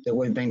risk that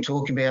we've been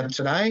talking about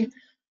today,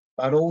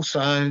 but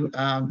also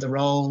the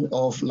role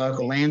of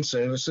local land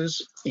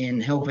services in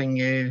helping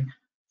you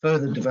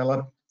further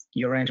develop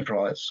your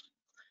enterprise.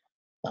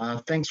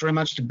 Thanks very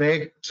much to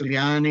Beck, to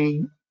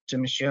Leonie, to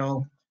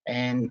Michelle,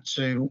 and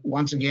to,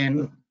 once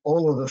again,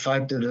 all of the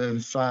folk that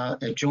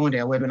have joined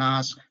our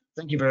webinars.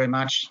 Thank you very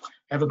much.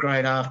 Have a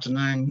great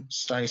afternoon.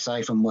 Stay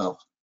safe and well.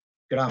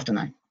 Good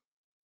afternoon.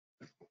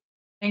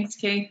 Thanks,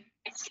 Keith.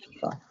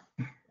 Bye.